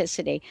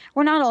authenticity?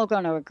 We're not all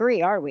going to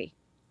agree, are we?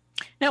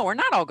 No, we're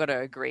not all going to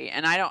agree.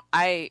 And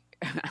I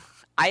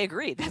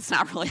agree. That's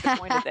not really the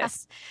point of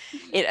this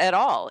at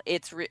all.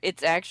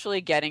 It's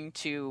actually getting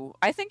to,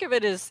 I think of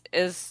it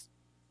as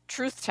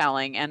truth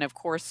telling. And of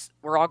course,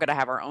 we're all going to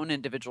have our own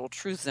individual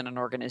truths in an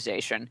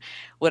organization.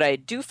 What I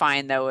do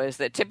find, though, is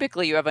that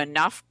typically you have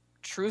enough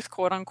truth,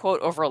 quote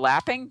unquote,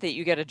 overlapping that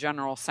you get a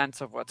general sense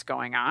of what's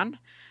going on.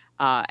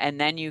 And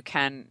then you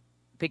can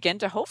begin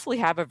to hopefully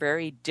have a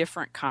very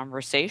different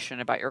conversation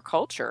about your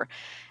culture.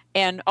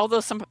 And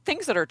although some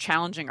things that are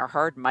challenging or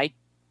hard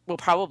will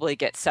probably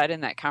get said in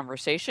that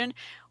conversation,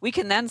 we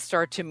can then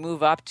start to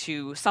move up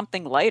to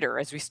something lighter,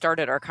 as we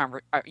started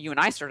you and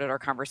I started our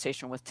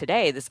conversation with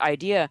today, this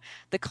idea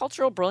that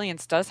cultural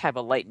brilliance does have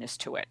a lightness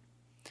to it.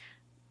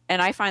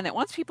 And I find that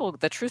once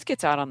the truth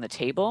gets out on the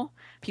table,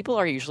 people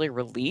are usually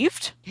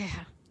relieved. Yeah.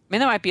 I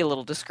mean, they might be a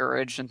little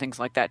discouraged and things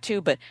like that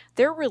too, but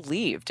they're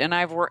relieved. And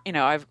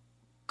I've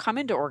come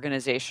into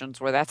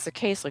organizations where that's the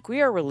case. Like,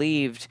 we are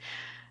relieved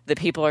that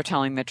people are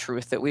telling the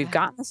truth, that we've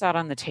gotten this out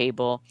on the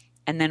table,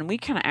 and then we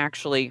can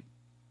actually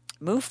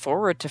move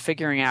forward to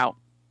figuring out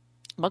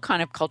what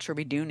kind of culture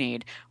we do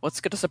need, what's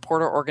going to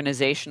support our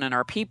organization and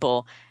our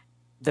people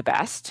the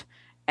best.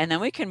 And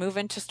then we can move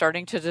into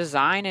starting to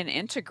design and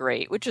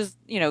integrate, which is,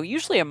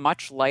 usually a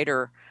much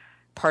lighter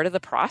part of the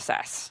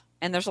process.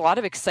 And there's a lot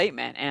of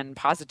excitement and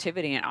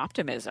positivity and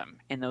optimism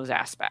in those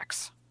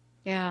aspects.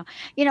 Yeah.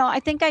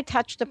 I think I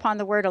touched upon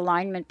the word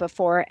alignment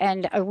before,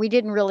 and we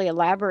didn't really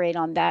elaborate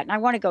on that. And I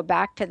want to go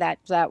back to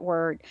that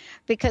word,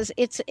 because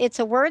it's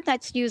a word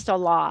that's used a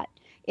lot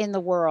in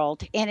the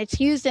world, and it's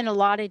used in a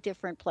lot of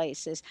different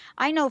places.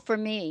 I know for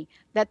me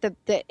that the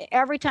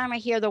every time I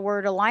hear the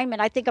word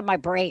alignment, I think of my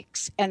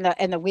brakes and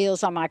the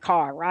wheels on my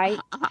car, right?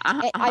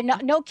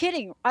 No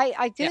kidding.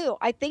 I do. Yeah.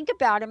 I think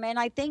about them, and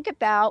I think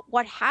about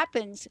what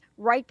happens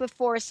right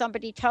before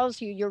somebody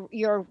tells you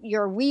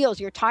your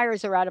wheels, your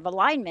tires are out of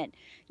alignment.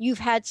 You've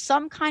had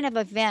some kind of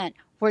event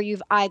where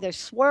you've either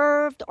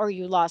swerved or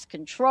you lost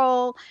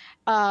control.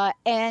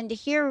 And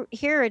here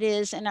it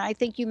is, and I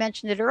think you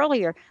mentioned it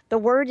earlier, the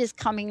word is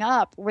coming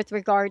up with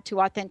regard to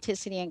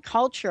authenticity and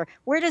culture.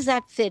 Where does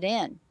that fit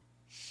in?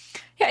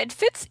 Yeah, it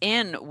fits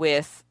in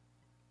with,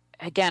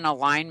 again,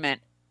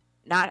 alignment.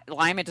 Not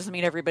alignment doesn't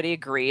mean everybody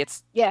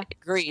agrees.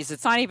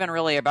 It's not even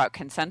really about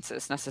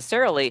consensus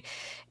necessarily.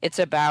 It's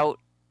about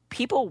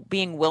people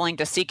being willing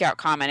to seek out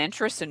common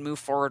interests and move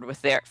forward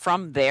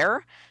from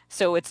there.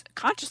 So it's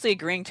consciously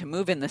agreeing to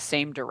move in the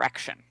same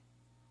direction.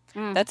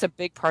 That's a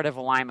big part of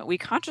alignment. We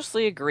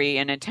consciously agree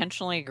and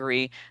intentionally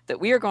agree that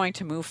we are going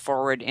to move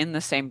forward in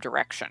the same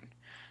direction.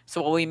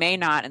 So while we may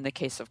not, in the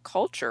case of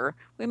culture,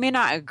 we may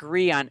not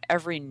agree on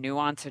every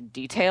nuance and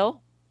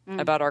detail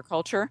about our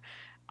culture,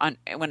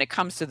 when it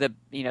comes to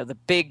the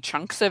big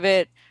chunks of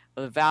it,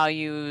 the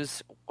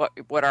values,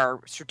 what our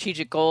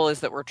strategic goal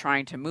is that we're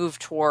trying to move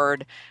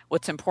toward,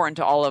 what's important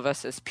to all of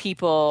us as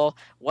people,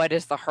 what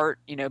is the heart,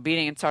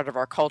 beating inside of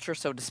our culture,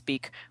 so to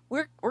speak.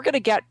 We're going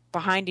to get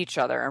behind each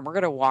other, and we're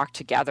going to walk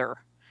together,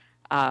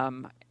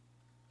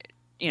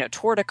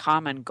 toward a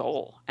common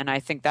goal. And I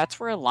think that's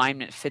where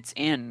alignment fits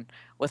in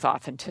with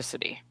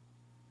authenticity.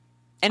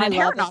 And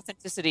inherent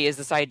authenticity is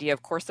this idea,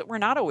 of course, that we're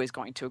not always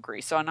going to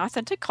agree. So an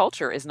authentic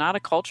culture is not a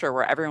culture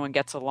where everyone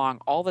gets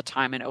along all the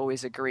time and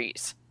always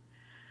agrees.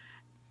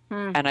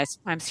 And I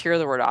sometimes hear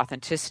the word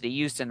authenticity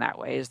used in that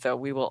way, as though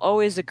we will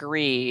always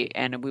agree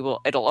and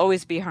it'll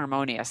always be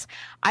harmonious.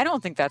 I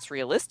don't think that's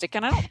realistic,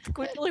 and I don't think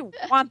we really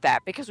want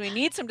that, because we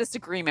need some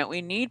disagreement.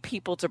 We need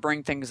people to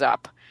bring things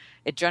up.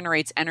 It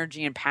generates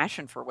energy and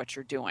passion for what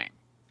you're doing.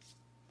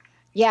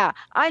 Yeah,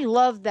 I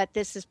love that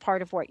this is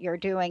part of what you're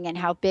doing and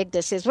how big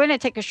this is. We're going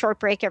to take a short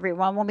break,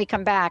 everyone. When we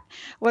come back,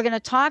 we're going to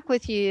talk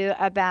with you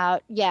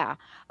about,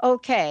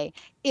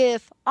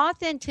 if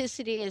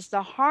authenticity is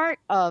the heart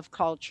of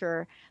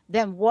culture,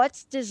 then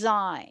what's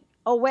design?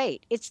 Oh,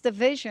 wait, it's the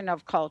vision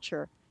of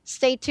culture.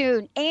 Stay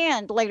tuned.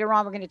 And later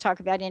on, we're going to talk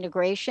about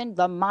integration,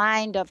 the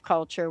mind of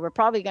culture. We're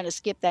probably going to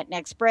skip that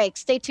next break.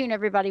 Stay tuned,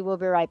 everybody. We'll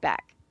be right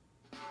back.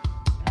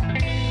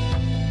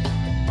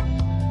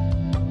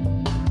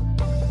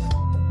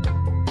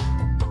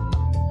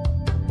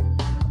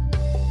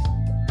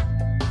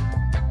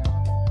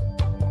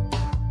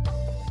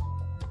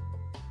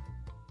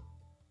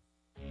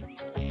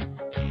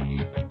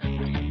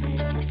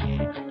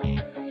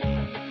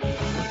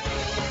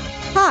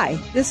 Hi,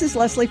 this is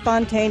Leslie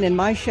Fontaine, and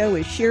my show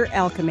is Sheer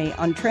Alchemy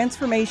on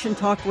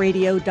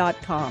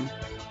TransformationTalkRadio.com.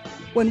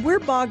 When we're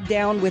bogged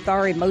down with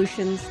our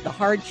emotions, the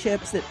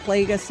hardships that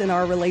plague us in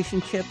our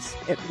relationships,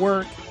 at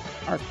work,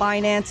 our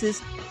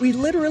finances, we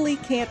literally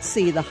can't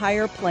see the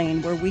higher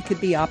plane where we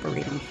could be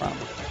operating from.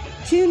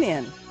 Tune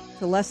in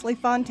to Leslie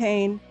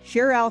Fontaine,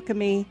 Sheer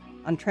Alchemy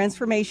on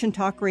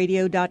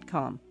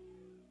TransformationTalkRadio.com.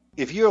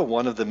 If you're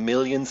one of the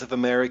millions of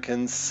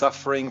Americans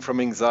suffering from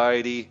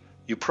anxiety,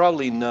 you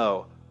probably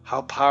know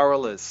how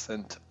powerless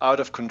and out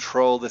of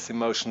control this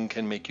emotion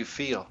can make you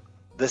feel.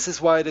 This is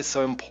why it is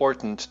so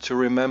important to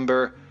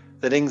remember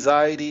that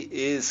anxiety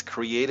is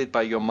created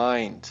by your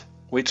mind,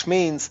 which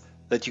means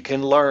that you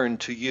can learn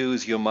to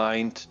use your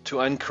mind to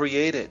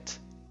uncreate it.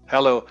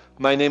 Hello,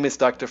 my name is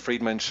Dr.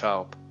 Friedman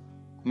Schaub.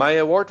 My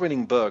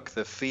award-winning book,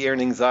 The Fear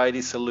and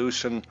Anxiety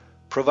Solution,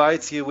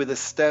 provides you with a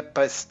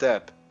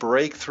step-by-step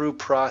breakthrough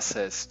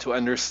process to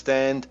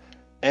understand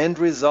and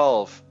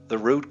resolve the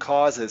root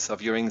causes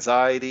of your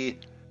anxiety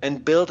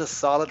and build a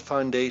solid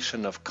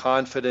foundation of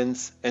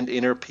confidence and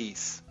inner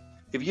peace.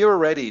 If you're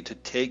ready to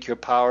take your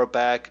power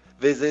back,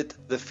 visit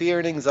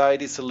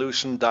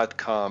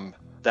thefearandanxietysolution.com.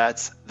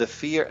 That's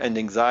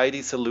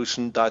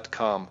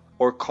thefearandanxietysolution.com,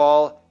 or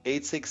call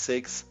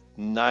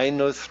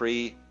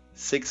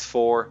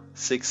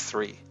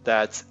 866-903-6463.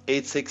 That's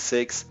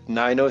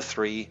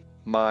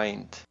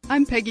 866-903-MIND.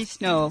 I'm Peggy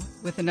Snow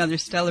with another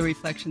Stellar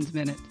Reflections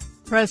Minute.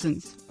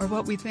 Presence, or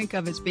what we think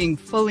of as being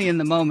fully in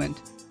the moment,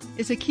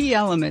 is a key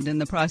element in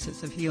the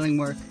process of healing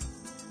work.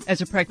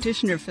 As a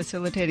practitioner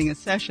facilitating a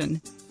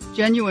session,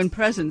 genuine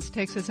presence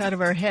takes us out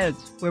of our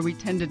heads, where we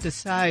tend to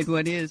decide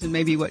what is and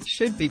maybe what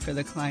should be for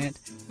the client,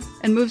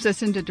 and moves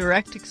us into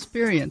direct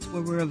experience,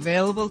 where we're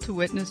available to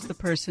witness the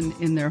person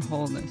in their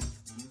wholeness.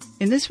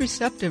 In this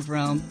receptive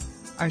realm,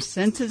 our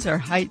senses are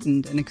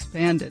heightened and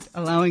expanded,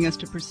 allowing us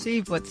to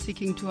perceive what's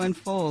seeking to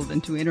unfold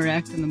and to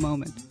interact in the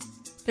moment.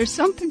 There's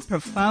something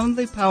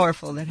profoundly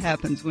powerful that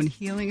happens when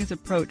healing is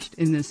approached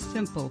in this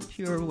simple,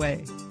 pure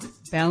way.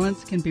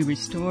 Balance can be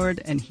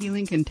restored and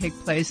healing can take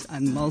place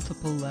on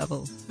multiple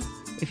levels.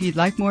 If you'd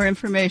like more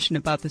information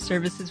about the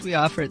services we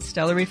offer at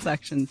Stellar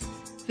Reflections,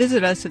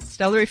 visit us at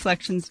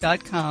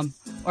stellarreflections.com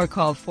or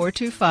call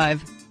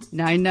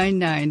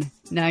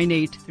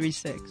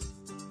 425-999-9836.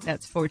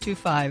 That's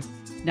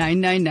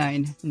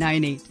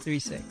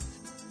 425-999-9836.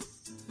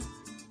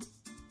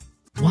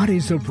 What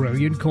is a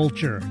brilliant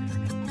culture?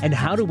 And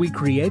how do we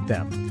create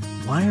them?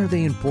 Why are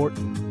they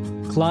important?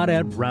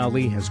 Claudette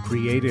Rowley has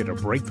created a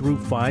breakthrough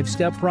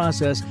 5-step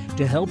process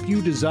to help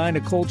you design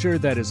a culture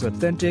that is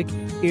authentic,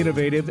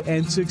 innovative,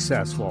 and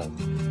successful.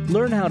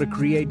 Learn how to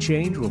create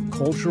change with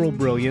Cultural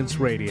Brilliance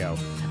Radio,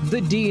 the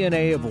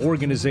DNA of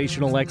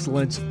organizational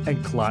excellence,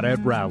 and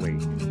Claudette Rowley.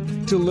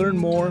 To learn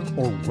more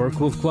or work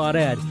with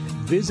Claudette,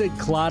 visit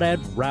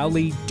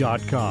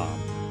ClaudetteRowley.com.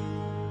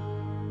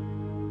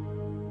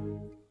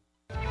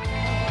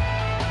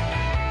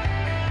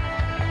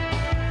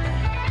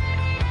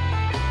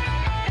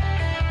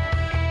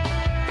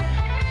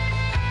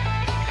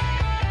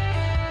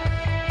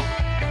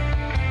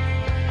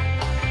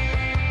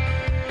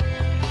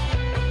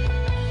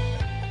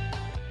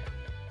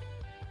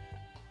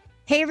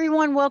 Hey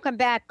everyone, welcome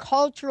back.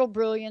 Cultural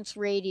Brilliance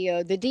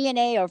Radio, the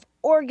DNA of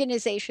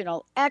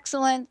organizational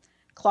excellence.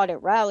 Claudette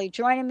Rowley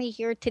joining me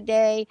here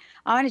today.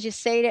 I want to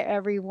just say to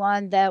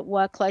everyone that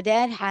what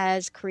Claudette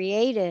has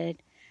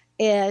created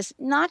is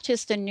not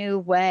just a new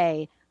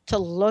way to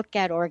look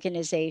at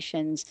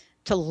organizations,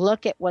 to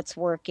look at what's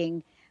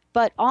working,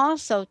 but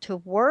also to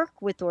work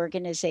with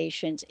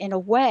organizations in a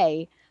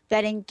way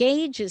that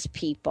engages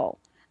people,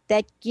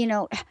 that,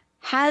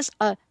 has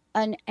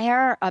an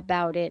air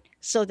about it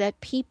so that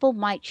people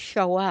might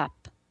show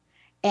up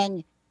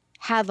and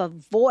have a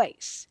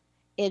voice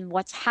in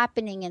what's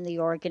happening in the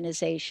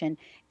organization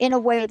in a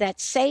way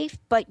that's safe,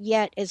 but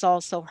yet is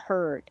also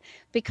heard.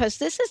 Because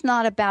this is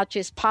not about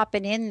just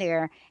popping in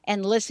there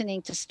and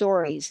listening to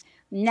stories.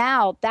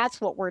 Now, that's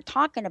what we're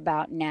talking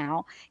about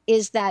now,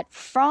 is that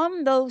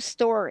from those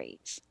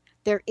stories,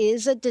 there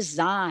is a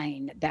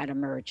design that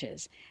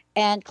emerges.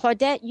 And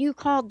Claudette, you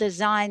call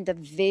design the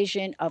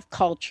vision of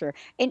culture.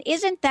 And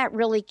isn't that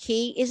really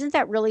key? Isn't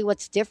that really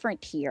what's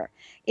different here?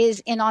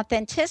 Is in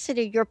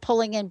authenticity, you're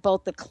pulling in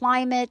both the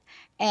climate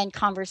and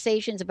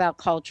conversations about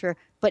culture.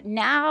 But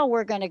now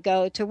we're going to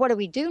go to what do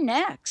we do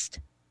next?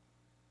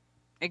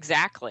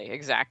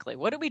 Exactly.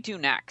 What do we do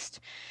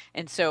next?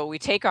 And so we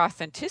take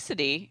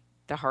authenticity,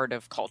 the heart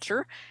of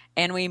culture,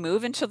 and we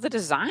move into the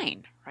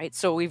design, right?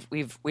 So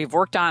we've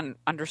worked on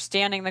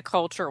understanding the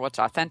culture, what's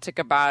authentic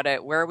about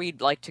it, where we'd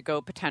like to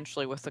go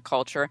potentially with the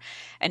culture,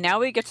 and now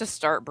we get to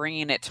start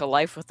bringing it to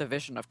life with the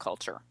vision of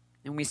culture.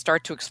 And we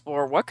start to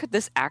explore what could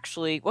this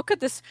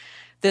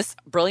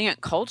brilliant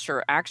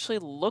culture actually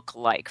look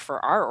like for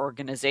our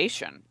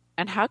organization,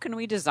 and how can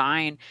we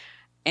design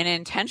an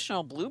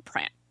intentional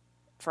blueprint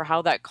for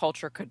how that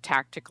culture could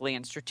tactically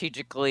and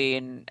strategically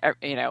and,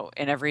 in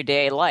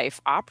everyday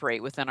life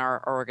operate within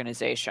our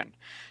organization.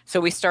 So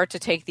we start to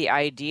take the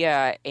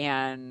idea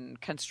and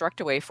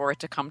construct a way for it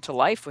to come to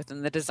life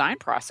within the design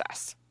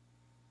process.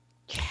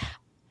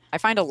 I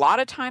find a lot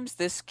of times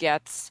this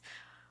gets,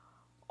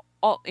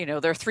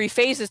 there are 3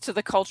 phases to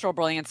the cultural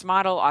brilliance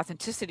model: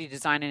 authenticity,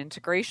 design, and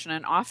integration.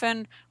 And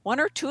often 1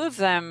 or 2 of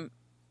them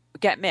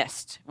get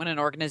missed when an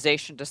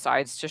organization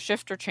decides to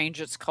shift or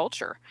change its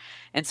culture.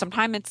 And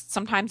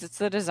sometimes it's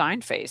the design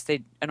phase.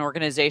 An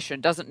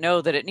organization doesn't know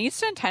that it needs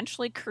to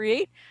intentionally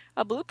create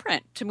a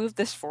blueprint to move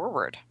this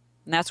forward.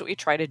 And that's what we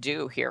try to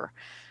do here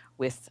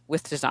with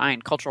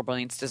design, cultural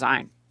brilliance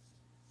design.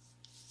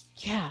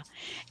 Yeah.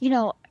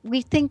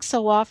 We think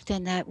so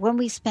often that when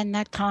we spend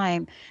that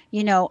time,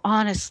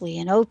 honestly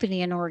and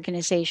openly in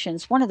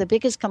organizations, one of the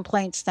biggest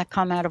complaints that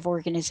come out of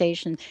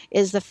organizations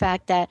is the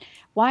fact that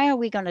why are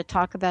we going to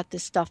talk about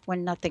this stuff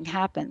when nothing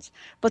happens?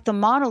 But the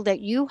model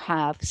that you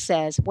have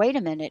says, wait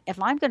a minute, if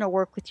I'm going to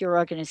work with your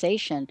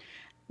organization,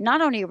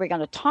 not only are we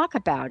going to talk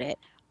about it,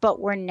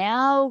 but we're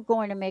now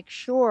going to make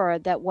sure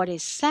that what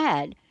is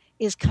said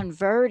is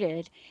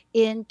converted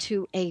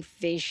into a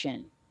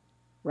vision,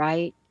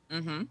 right?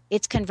 Mm-hmm.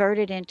 It's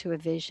converted into a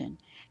vision.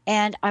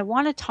 And I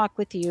want to talk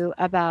with you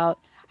about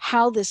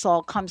how this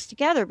all comes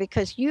together,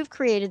 because you've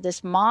created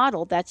this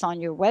model that's on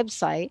your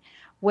website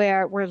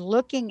where we're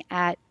looking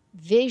at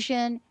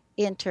vision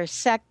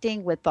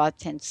intersecting with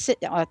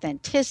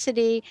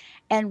authenticity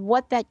and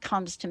what that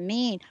comes to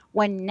mean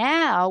when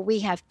now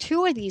we have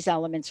 2 of these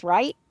elements,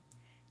 right,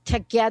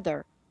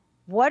 together.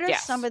 What are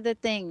some of the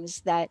things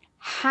that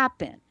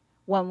happen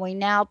when we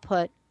now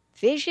put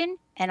vision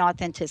and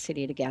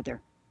authenticity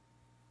together?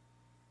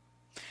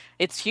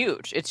 It's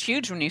huge. It's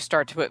huge when you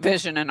start to put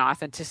vision and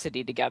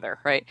authenticity together,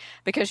 right?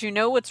 Because you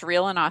know what's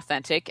real and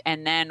authentic,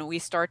 and then we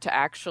start to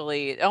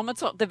actually,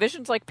 almost the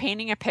vision's like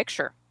painting a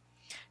picture,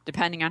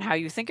 depending on how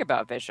you think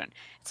about vision.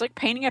 It's like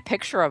painting a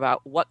picture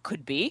about what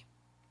could be.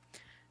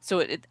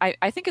 So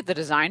I think at the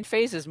design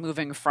phase is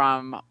moving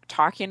from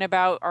talking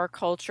about our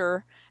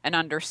culture and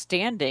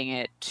understanding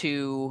it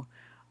to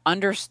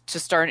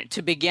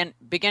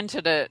begin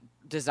to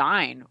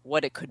design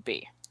what it could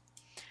be.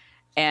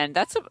 And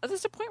that's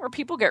a point where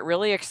people get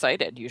really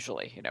excited.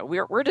 Usually,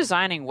 we're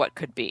designing what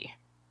could be,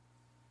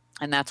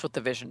 and that's what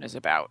the vision is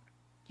about.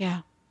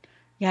 Yeah.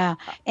 Yeah.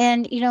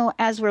 And,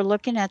 as we're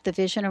looking at the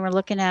vision and we're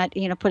looking at,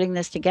 putting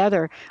this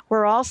together,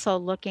 we're also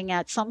looking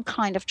at some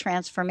kind of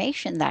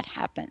transformation that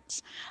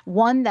happens.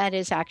 One that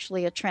is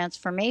actually a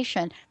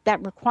transformation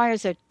that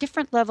requires a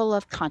different level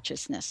of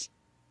consciousness,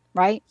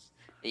 right?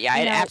 Yeah,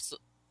 it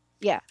absolutely.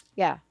 Yeah.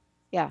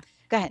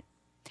 Go ahead.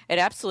 It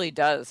absolutely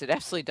does. It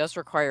absolutely does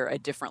require a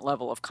different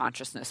level of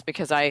consciousness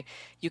because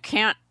you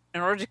can't,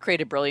 in order to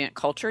create a brilliant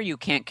culture, you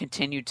can't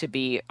continue to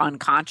be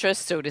unconscious,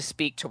 so to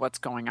speak, to what's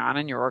going on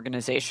in your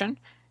organization.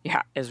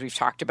 Yeah, as we've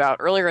talked about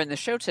earlier in the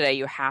show today,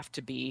 you have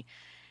to be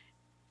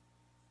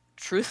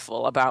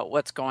truthful about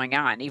what's going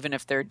on, even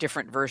if there are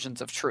different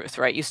versions of truth,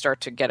 right? You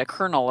start to get a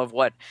kernel of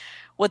what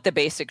the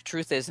basic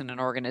truth is in an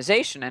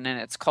organization and in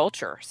its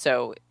culture.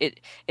 So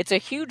it's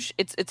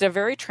a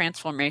very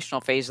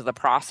transformational phase of the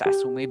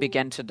process when we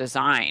begin to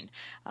design,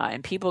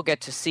 and people get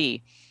to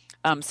see.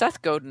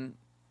 Seth Godin,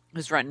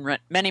 who's written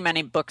many,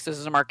 many books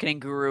as a marketing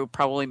guru,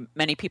 probably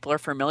many people are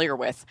familiar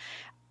with,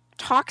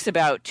 talks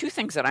about two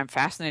things that I'm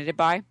fascinated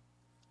by: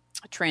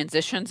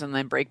 transitions and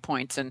then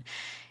breakpoints. And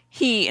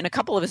he, in a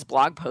couple of his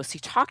blog posts, he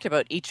talked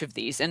about each of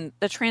these. And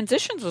the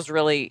transitions was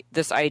really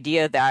this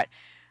idea that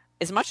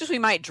as much as we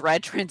might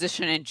dread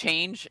transition and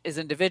change as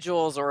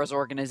individuals or as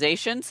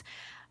organizations,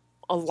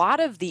 a lot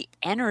of the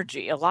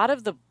energy, a lot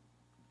of the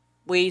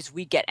ways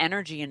we get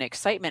energy and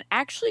excitement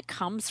actually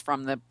comes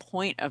from the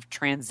point of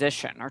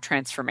transition or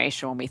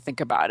transformation when we think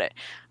about it.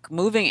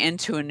 Moving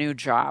into a new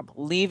job,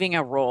 leaving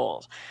a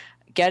role,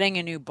 getting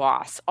a new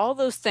boss, all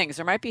those things.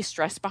 There might be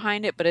stress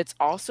behind it, but it's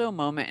also a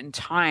moment in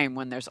time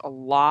when there's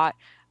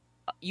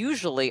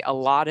usually a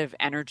lot of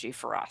energy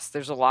for us.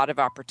 There's a lot of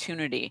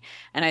opportunity.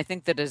 And I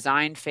think the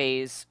design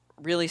phase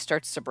really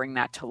starts to bring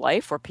that to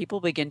life, where people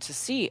begin to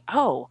see,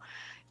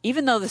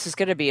 even though this is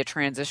going to be a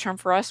transition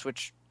for us,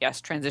 which, yes,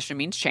 transition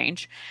means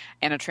change,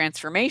 and a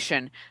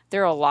transformation,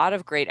 there are a lot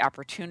of great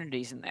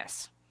opportunities in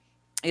this.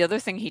 The other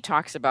thing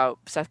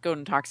Seth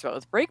Godin talks about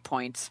with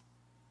breakpoints,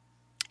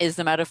 is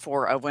the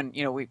metaphor of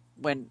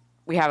when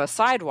we have a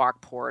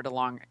sidewalk poured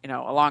along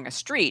a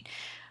street.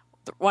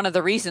 One of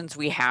the reasons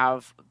we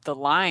have the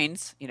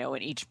lines,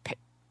 in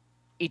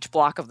each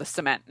block of the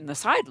cement in the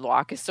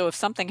sidewalk is so if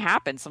something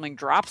happens, something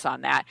drops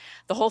on that,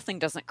 the whole thing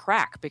doesn't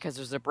crack because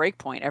there's a break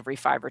point every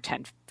 5 or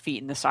 10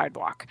 feet in the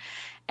sidewalk.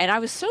 And I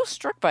was so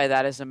struck by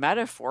that as a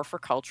metaphor for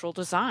cultural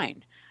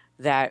design,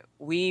 that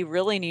we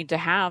really need to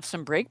have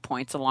some break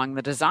points along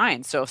the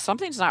design. So if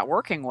something's not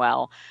working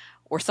well,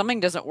 or something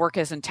doesn't work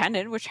as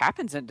intended, which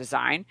happens in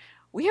design,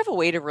 we have a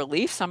way to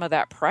relieve some of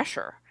that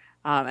pressure.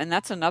 And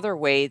that's another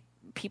way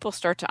people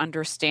start to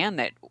understand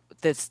that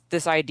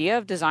this idea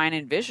of design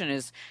and vision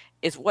is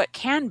what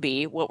can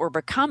be, what we're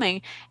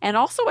becoming, and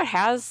also it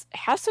has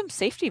some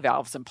safety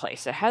valves in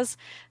place. It has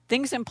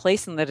things in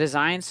place in the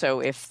design, so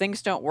if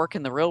things don't work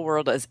in the real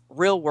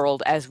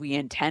world as we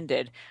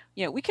intended,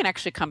 we can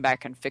actually come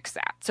back and fix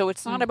that. So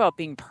it's not about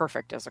being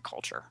perfect as a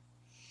culture.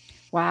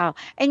 Wow.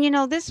 And,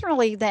 this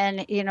really then,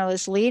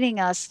 is leading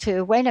us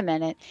to, wait a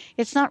minute,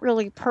 it's not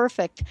really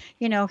perfect.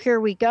 Here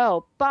we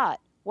go. But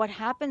what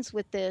happens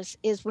with this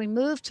is we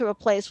move to a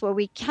place where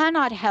we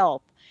cannot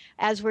help,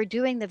 as we're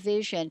doing the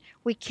vision,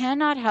 we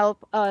cannot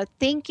help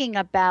thinking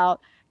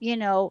about,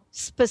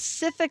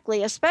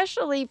 specifically,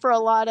 especially for a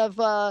lot of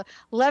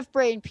left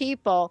brain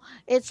people,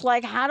 it's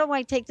like, how do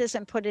I take this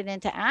and put it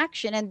into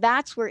action? And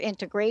that's where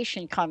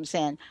integration comes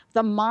in,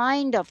 the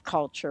mind of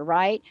culture,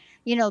 right?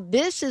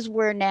 This is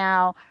where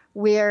now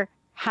we've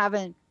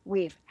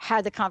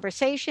had the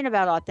conversation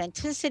about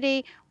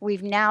authenticity.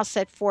 We've now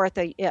set forth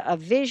a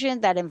vision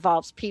that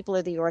involves people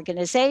of the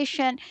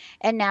organization.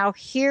 And now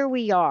here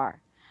we are.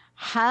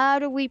 How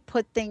do we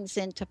put things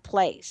into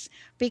place?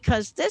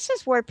 Because this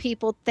is where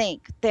people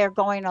think they're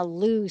going to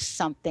lose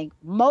something,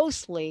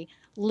 mostly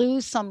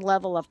lose some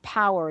level of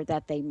power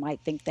that they might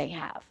think they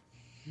have.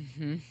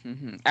 Mm-hmm,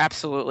 mm-hmm.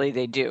 Absolutely,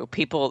 they do.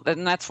 People,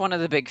 and that's one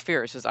of the big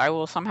fears, is I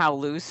will somehow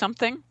lose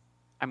something.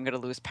 I'm going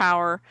to lose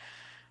power.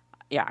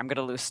 Yeah, I'm going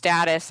to lose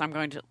status. I'm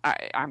going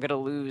to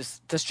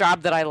lose this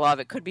job that I love.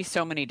 It could be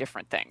so many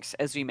different things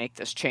as we make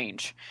this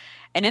change.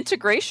 And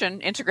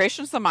integration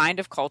is the mind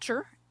of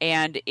culture,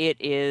 and it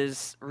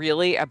is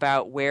really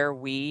about where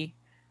we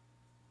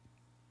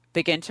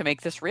begin to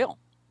make this real.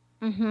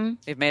 Mm-hmm.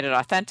 We've made it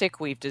authentic.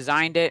 We've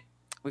designed it.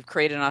 We've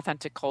created an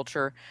authentic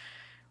culture.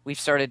 We've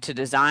started to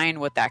design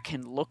what that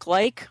can look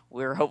like.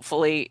 We're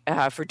hopefully,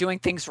 for doing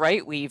things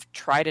right, we've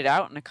tried it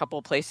out in a couple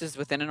of places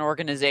within an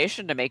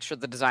organization to make sure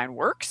the design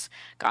works,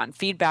 gotten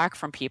feedback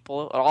from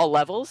people at all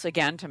levels,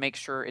 again, to make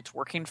sure it's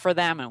working for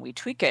them, and we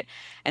tweak it.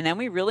 And then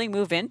we really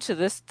move into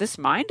this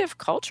mind of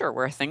culture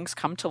where things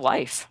come to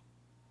life.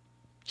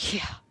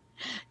 Yeah.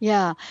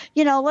 Yeah.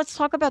 Let's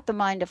talk about the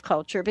mind of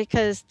culture,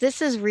 because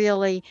this is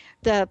really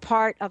the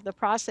part of the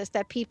process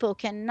that people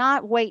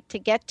cannot wait to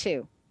get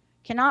to.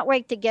 Cannot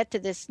wait to get to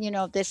this,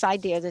 this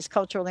idea, this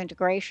cultural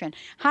integration.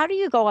 How do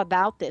you go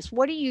about this?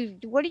 What do you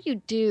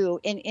do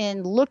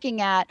in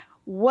looking at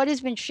what has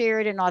been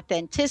shared in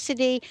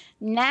authenticity,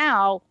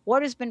 now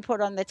what has been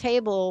put on the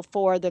table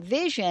for the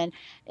vision,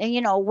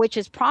 and which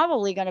is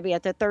probably going to be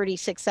at the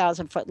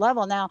 36,000 foot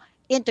level. Now,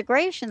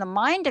 integration, the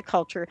mind of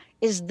culture,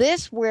 is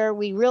this where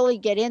we really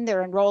get in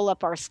there and roll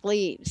up our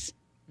sleeves?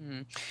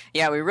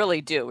 Yeah, we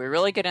really do. We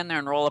really get in there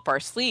and roll up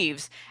our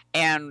sleeves.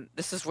 And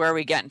this is where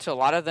we get into a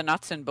lot of the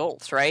nuts and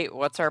bolts, right?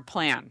 What's our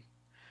plan?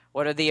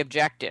 What are the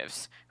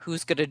objectives?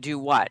 Who's going to do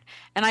what?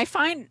 And I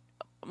find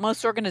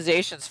most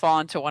organizations fall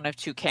into one of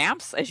two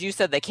camps. As you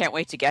said, they can't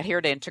wait to get here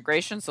to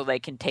integration so they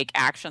can take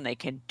action, they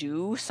can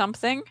do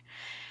something.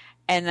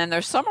 And then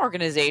there's some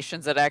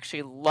organizations that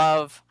actually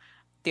love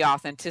the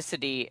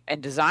authenticity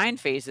and design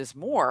phases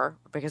more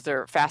because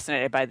they're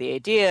fascinated by the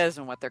ideas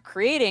and what they're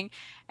creating,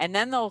 and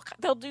then they'll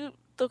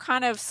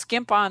kind of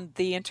skimp on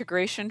the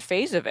integration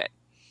phase of it,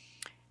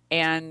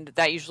 and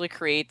that usually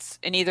creates,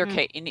 in either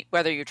case,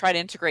 whether you try to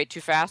integrate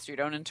too fast or you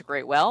don't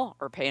integrate well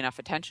or pay enough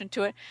attention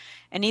to it,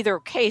 in either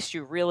case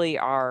you really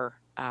are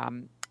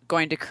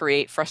going to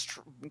create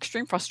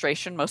extreme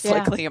frustration, most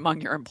likely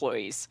among your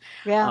employees,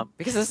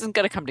 because this isn't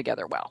going to come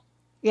together well.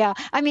 Yeah.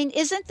 I mean,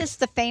 isn't this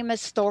the famous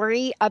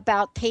story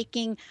about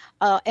taking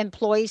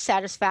employee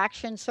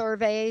satisfaction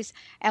surveys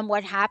and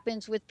what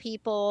happens with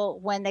people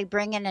when they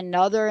bring in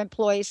another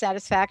employee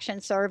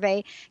satisfaction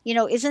survey?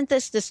 Isn't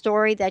this the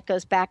story that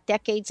goes back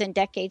decades and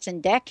decades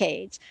and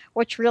decades,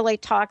 which really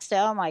talks to,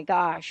 oh my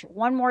gosh,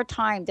 one more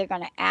time, they're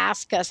going to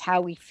ask us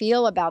how we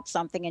feel about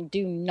something and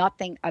do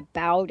nothing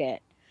about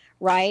it.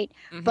 Right.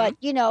 Mm-hmm. But,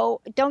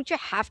 don't you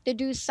have to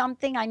do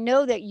something? I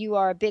know that you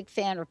are a big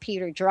fan of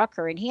Peter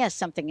Drucker, and he has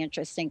something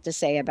interesting to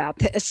say about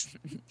this.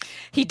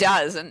 He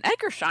does. And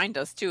Edgar Schein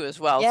does too, as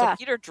well. Yeah. So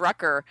Peter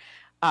Drucker,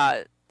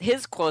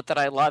 his quote that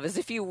I love is,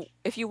 if you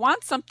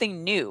want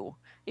something new,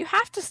 you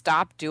have to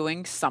stop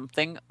doing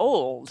something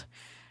old,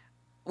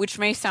 which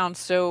may sound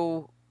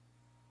so,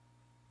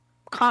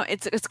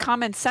 it's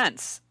common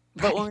sense.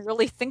 But when we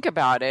really think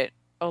about it,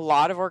 a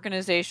lot of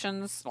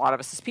organizations, a lot of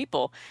us as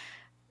people,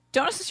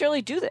 don't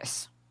necessarily do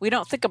this. We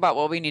don't think about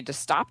what we need to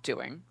stop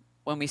doing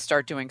when we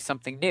start doing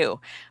something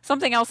new.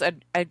 Something else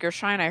Edgar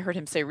Schein, I heard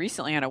him say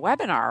recently on a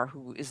webinar,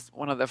 who is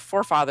one of the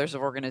forefathers of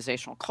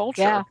organizational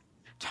culture,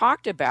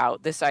 talked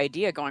about this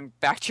idea, going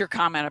back to your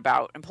comment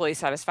about employee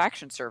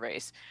satisfaction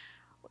surveys.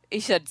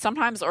 He said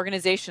sometimes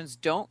organizations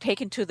don't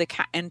take into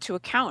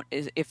account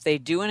if they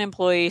do an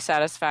employee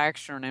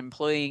satisfaction or an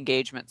employee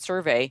engagement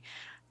survey,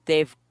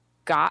 they've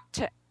got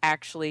to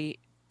actually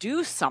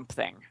do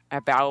something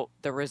about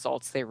the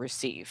results they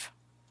receive.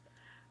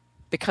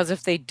 Because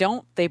if they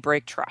don't, they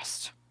break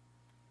trust.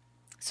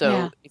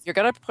 So if you're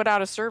going to put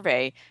out a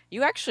survey,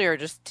 you actually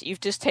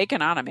you've just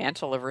taken on a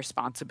mantle of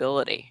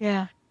responsibility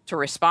to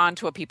respond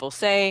to what people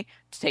say,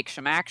 to take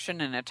some action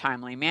in a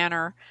timely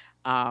manner,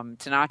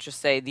 to not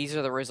just say, these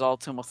are the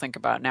results and we'll think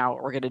about now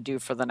what we're going to do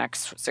for the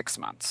next 6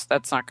 months.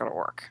 That's not going to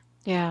work.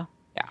 Yeah.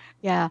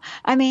 Yeah.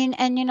 I mean,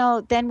 and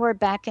then we're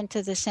back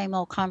into the same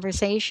old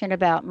conversation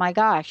about, my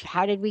gosh,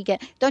 how did we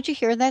don't you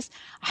hear this?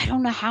 I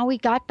don't know how we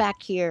got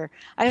back here.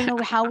 I don't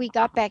know how we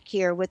got back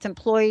here with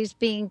employees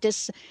being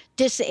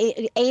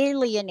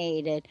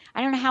alienated.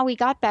 I don't know how we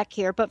got back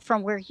here, but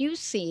from where you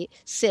sit,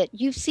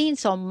 you've seen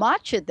so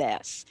much of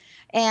this.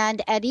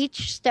 And at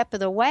each step of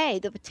the way,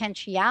 the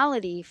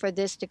potentiality for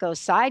this to go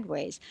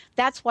sideways.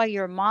 That's why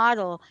your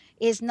model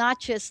is not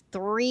just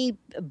 3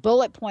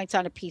 bullet points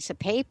on a piece of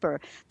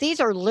paper. These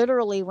are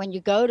literally, when you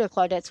go to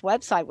Claudette's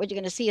website, what you're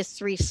going to see is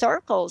 3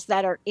 circles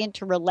that are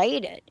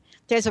interrelated.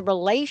 There's a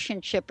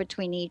relationship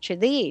between each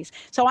of these.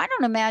 So I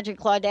don't imagine,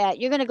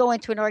 Claudette, you're going to go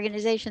into an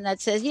organization that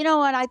says, you know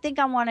what, I think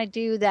I want to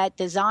do that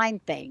design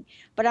thing,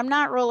 but I'm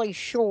not really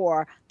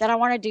sure that I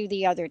want to do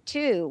the other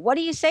 2. What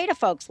do you say to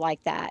folks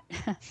like that?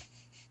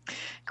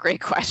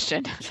 Great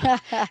question. So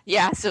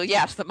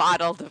yes,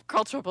 the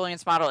Cultural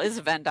Brilliance model is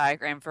a Venn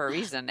diagram for a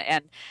reason.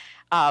 And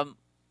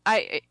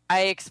I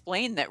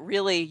explained that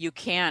really you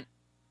cannot,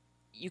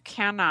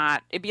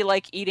 it'd be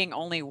like eating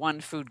only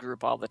one food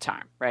group all the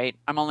time, right?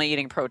 I'm only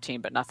eating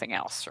protein, but nothing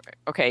else.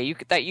 Okay,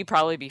 you'd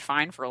probably be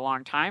fine for a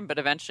long time, but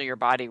eventually your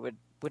body would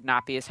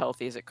not be as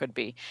healthy as it could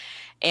be.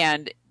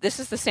 And this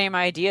is the same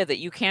idea, that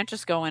you can't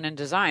just go in and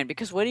design,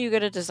 because what are you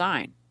going to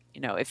design?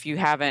 If you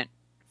haven't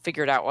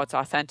figured out what's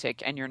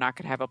authentic, and you're not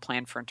going to have a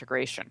plan for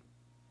integration.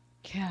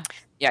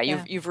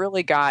 You've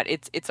really got,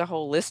 it's a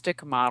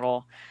holistic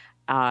model,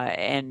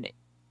 and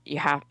you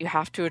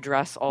have to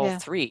address all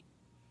 3.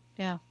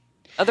 Yeah.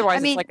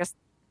 Otherwise, it's like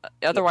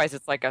Otherwise,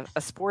 it's like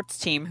a sports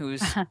team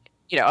who's,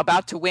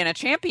 about to win a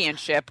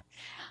championship,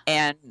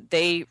 and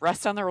they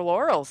rest on their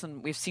laurels.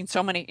 And we've seen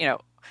so many,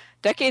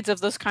 decades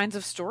of those kinds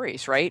of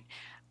stories, right?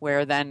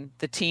 Where then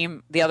the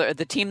team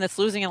that's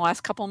losing in the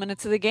last couple of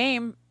minutes of the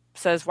game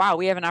says, wow,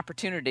 we have an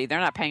opportunity. They're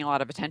not paying a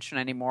lot of attention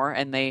anymore,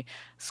 and they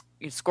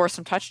score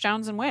some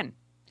touchdowns and win.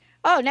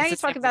 Oh, now you're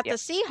talking about the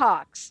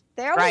Seahawks.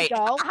 There we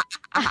go.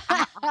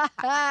 I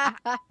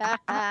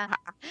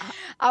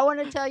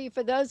want to tell you,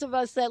 for those of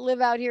us that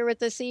live out here with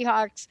the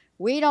Seahawks,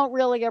 we don't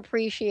really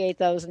appreciate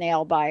those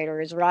nail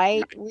biters,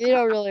 right? We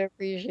don't really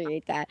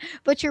appreciate that.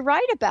 But you're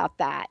right about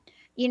that.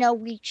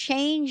 We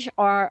change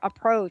our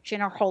approach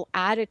and our whole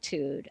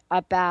attitude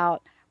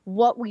about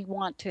what we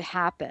want to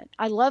happen.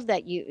 I love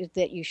that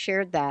you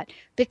shared that,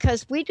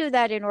 because we do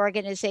that in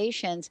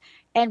organizations,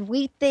 and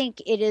we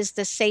think it is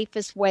the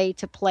safest way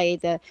to play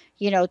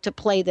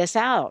this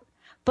out.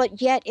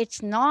 But yet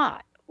it's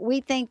not.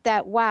 We think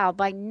that, wow,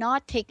 by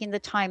not taking the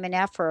time and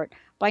effort,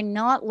 by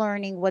not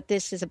learning what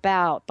this is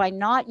about, by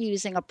not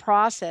using a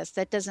process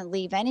that doesn't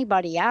leave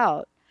anybody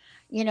out,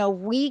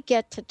 we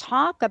get to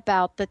talk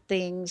about the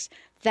things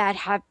that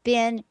have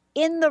been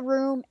in the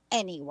room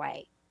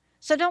anyway.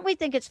 So don't we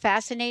think it's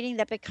fascinating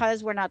that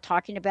because we're not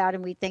talking about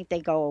them, we think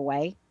they go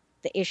away,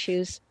 the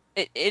issues?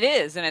 It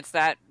is, and it's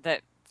that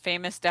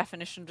famous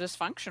definition of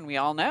dysfunction we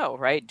all know,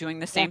 right? Doing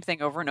the same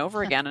thing over and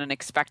over again and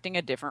expecting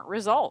a different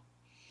result.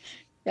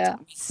 Yeah.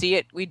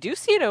 We do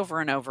see it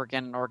over and over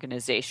again in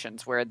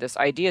organizations where this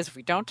idea is, if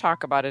we don't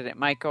talk about it, it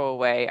might go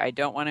away. I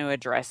don't want to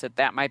address it.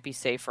 That might be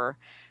safer.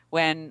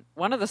 When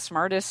one of the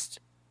smartest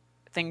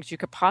things you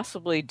could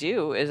possibly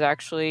do is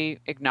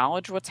actually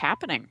acknowledge what's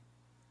happening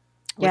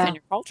within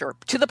your culture,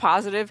 to the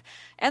positive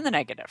and the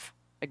negative.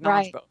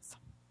 Acknowledge both.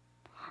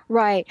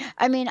 Right.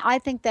 I mean, I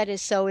think that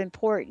is so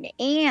important.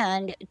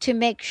 And to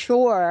make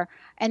sure,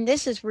 and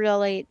this is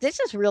really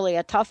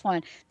a tough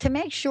one, to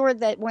make sure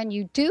that when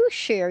you do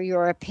share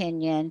your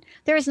opinion,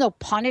 there is no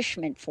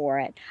punishment for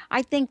it.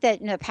 I think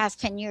that in the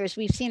past 10 years,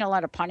 we've seen a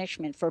lot of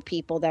punishment for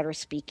people that are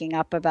speaking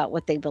up about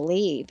what they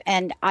believe.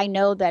 And I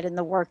know that in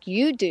the work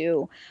you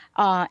do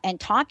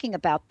and talking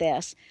about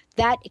this,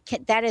 that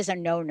is a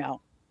no-no,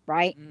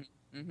 right?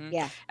 Mm-hmm.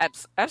 Yeah.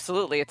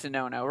 Absolutely. It's a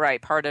no-no,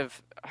 right? Part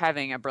of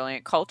having a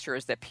brilliant culture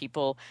is that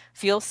people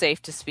feel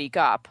safe to speak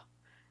up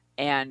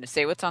and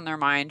say what's on their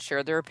mind,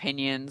 share their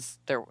opinions.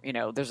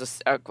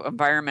 There's a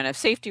environment of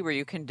safety where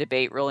you can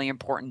debate really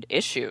important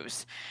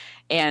issues.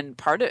 And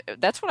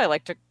that's what I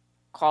like to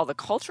call the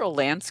cultural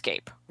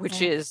landscape,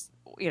 which is,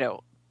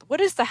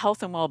 what is the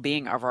health and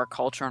well-being of our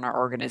culture and our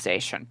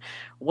organization?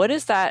 What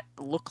does that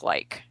look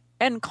like?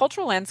 And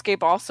cultural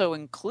landscape also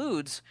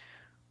includes,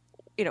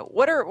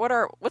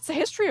 what's the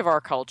history of our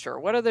culture?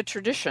 What are the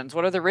traditions?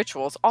 What are the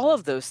rituals? All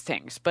of those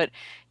things. But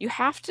you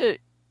have to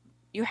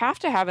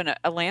have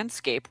a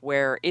landscape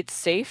where it's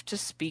safe to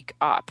speak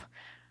up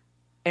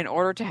in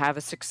order to have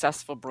a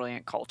successful,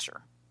 brilliant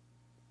culture.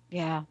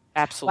 Yeah.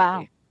 Absolutely.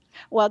 Wow.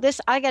 Well,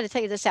 I got to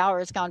tell you, this hour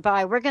has gone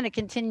by. We're going to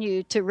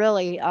continue to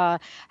really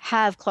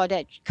have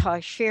Claudette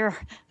share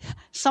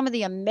some of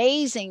the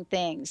amazing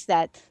things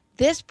that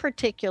this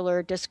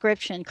particular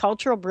description,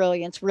 cultural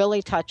brilliance,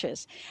 really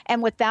touches.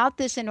 And without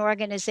this in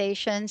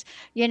organizations,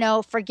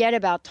 forget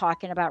about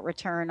talking about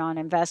return on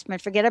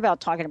investment, forget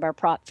about talking about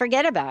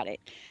forget about it.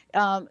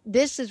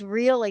 This is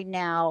really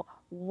now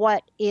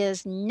what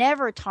is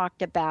never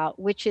talked about,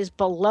 which is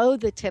below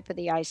the tip of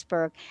the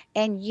iceberg.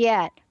 And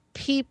yet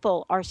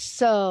people are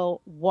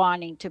so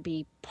wanting to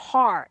be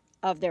part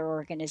of their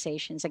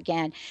organizations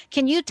again.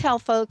 Can you tell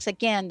folks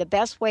again the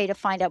best way to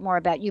find out more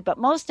about you, but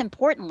most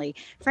importantly,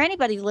 for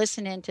anybody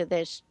listening to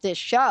this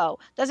show,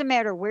 doesn't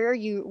matter where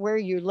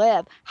you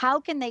live, how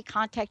can they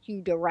contact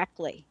you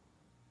directly?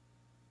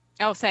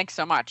 Oh, thanks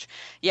so much.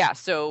 Yeah,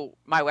 so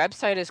my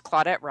website is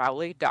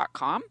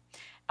claudetterowley.com.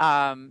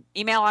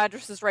 Email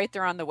address is right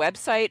there on the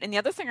website. And the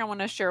other thing I want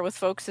to share with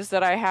folks is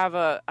that I have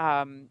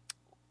a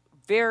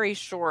very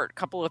short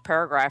couple of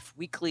paragraph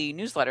weekly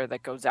newsletter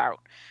that goes out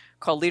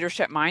called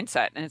Leadership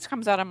Mindset. And it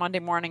comes out on Monday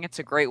morning. It's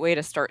a great way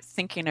to start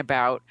thinking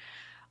about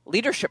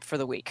leadership for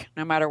the week.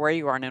 No matter where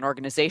you are in an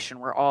organization,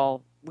 we're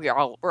all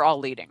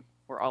leading.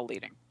 We're all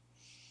leading.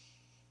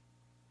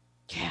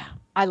 Yeah,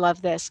 I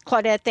love this.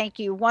 Claudette, thank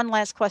you. One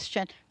last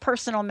question.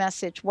 Personal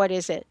message. What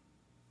is it?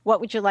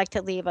 What would you like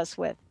to leave us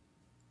with?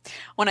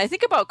 When I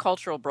think about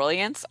cultural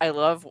brilliance, I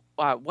love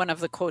one of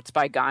the quotes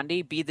by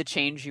Gandhi, be the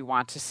change you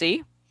want to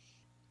see.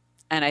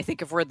 And I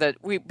think if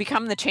we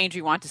become the change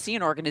we want to see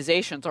in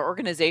organizations, our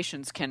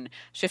organizations can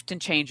shift and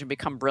change and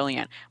become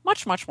brilliant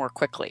much, much more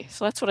quickly.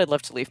 So that's what I'd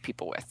love to leave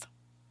people with.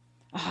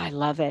 Oh, I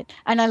love it.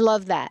 And I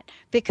love that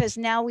because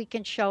now we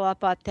can show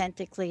up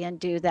authentically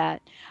and do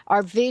that.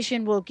 Our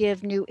vision will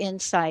give new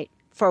insight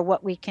for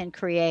what we can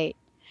create.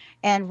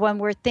 And when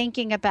we're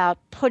thinking about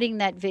putting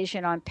that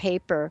vision on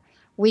paper,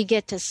 we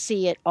get to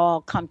see it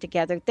all come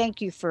together. Thank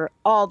you for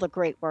all the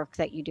great work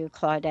that you do,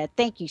 Claudette.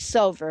 Thank you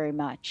so very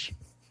much.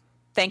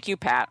 Thank you,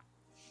 Pat.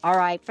 All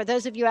right, for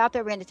those of you out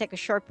there, we're going to take a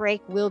short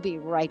break. We'll be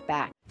right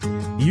back.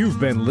 You've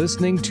been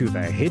listening to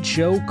the hit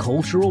show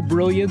Cultural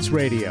Brilliance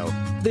Radio,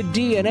 the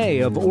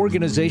DNA of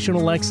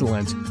organizational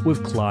excellence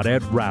with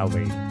Claudette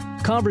Rowley.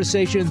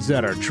 Conversations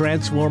that are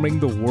transforming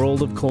the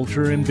world of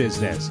culture and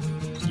business.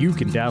 You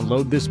can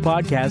download this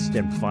podcast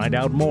and find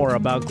out more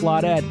about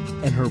Claudette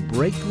and her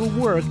breakthrough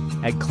work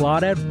at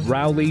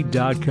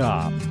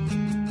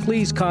ClaudetteRowley.com.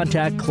 Please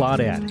contact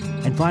Claudette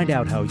and find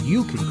out how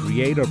you can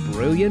create a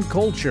brilliant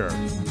culture.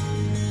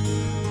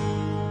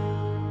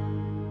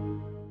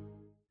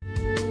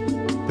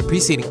 The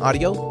preceding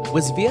audio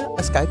was via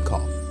a Skype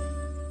call.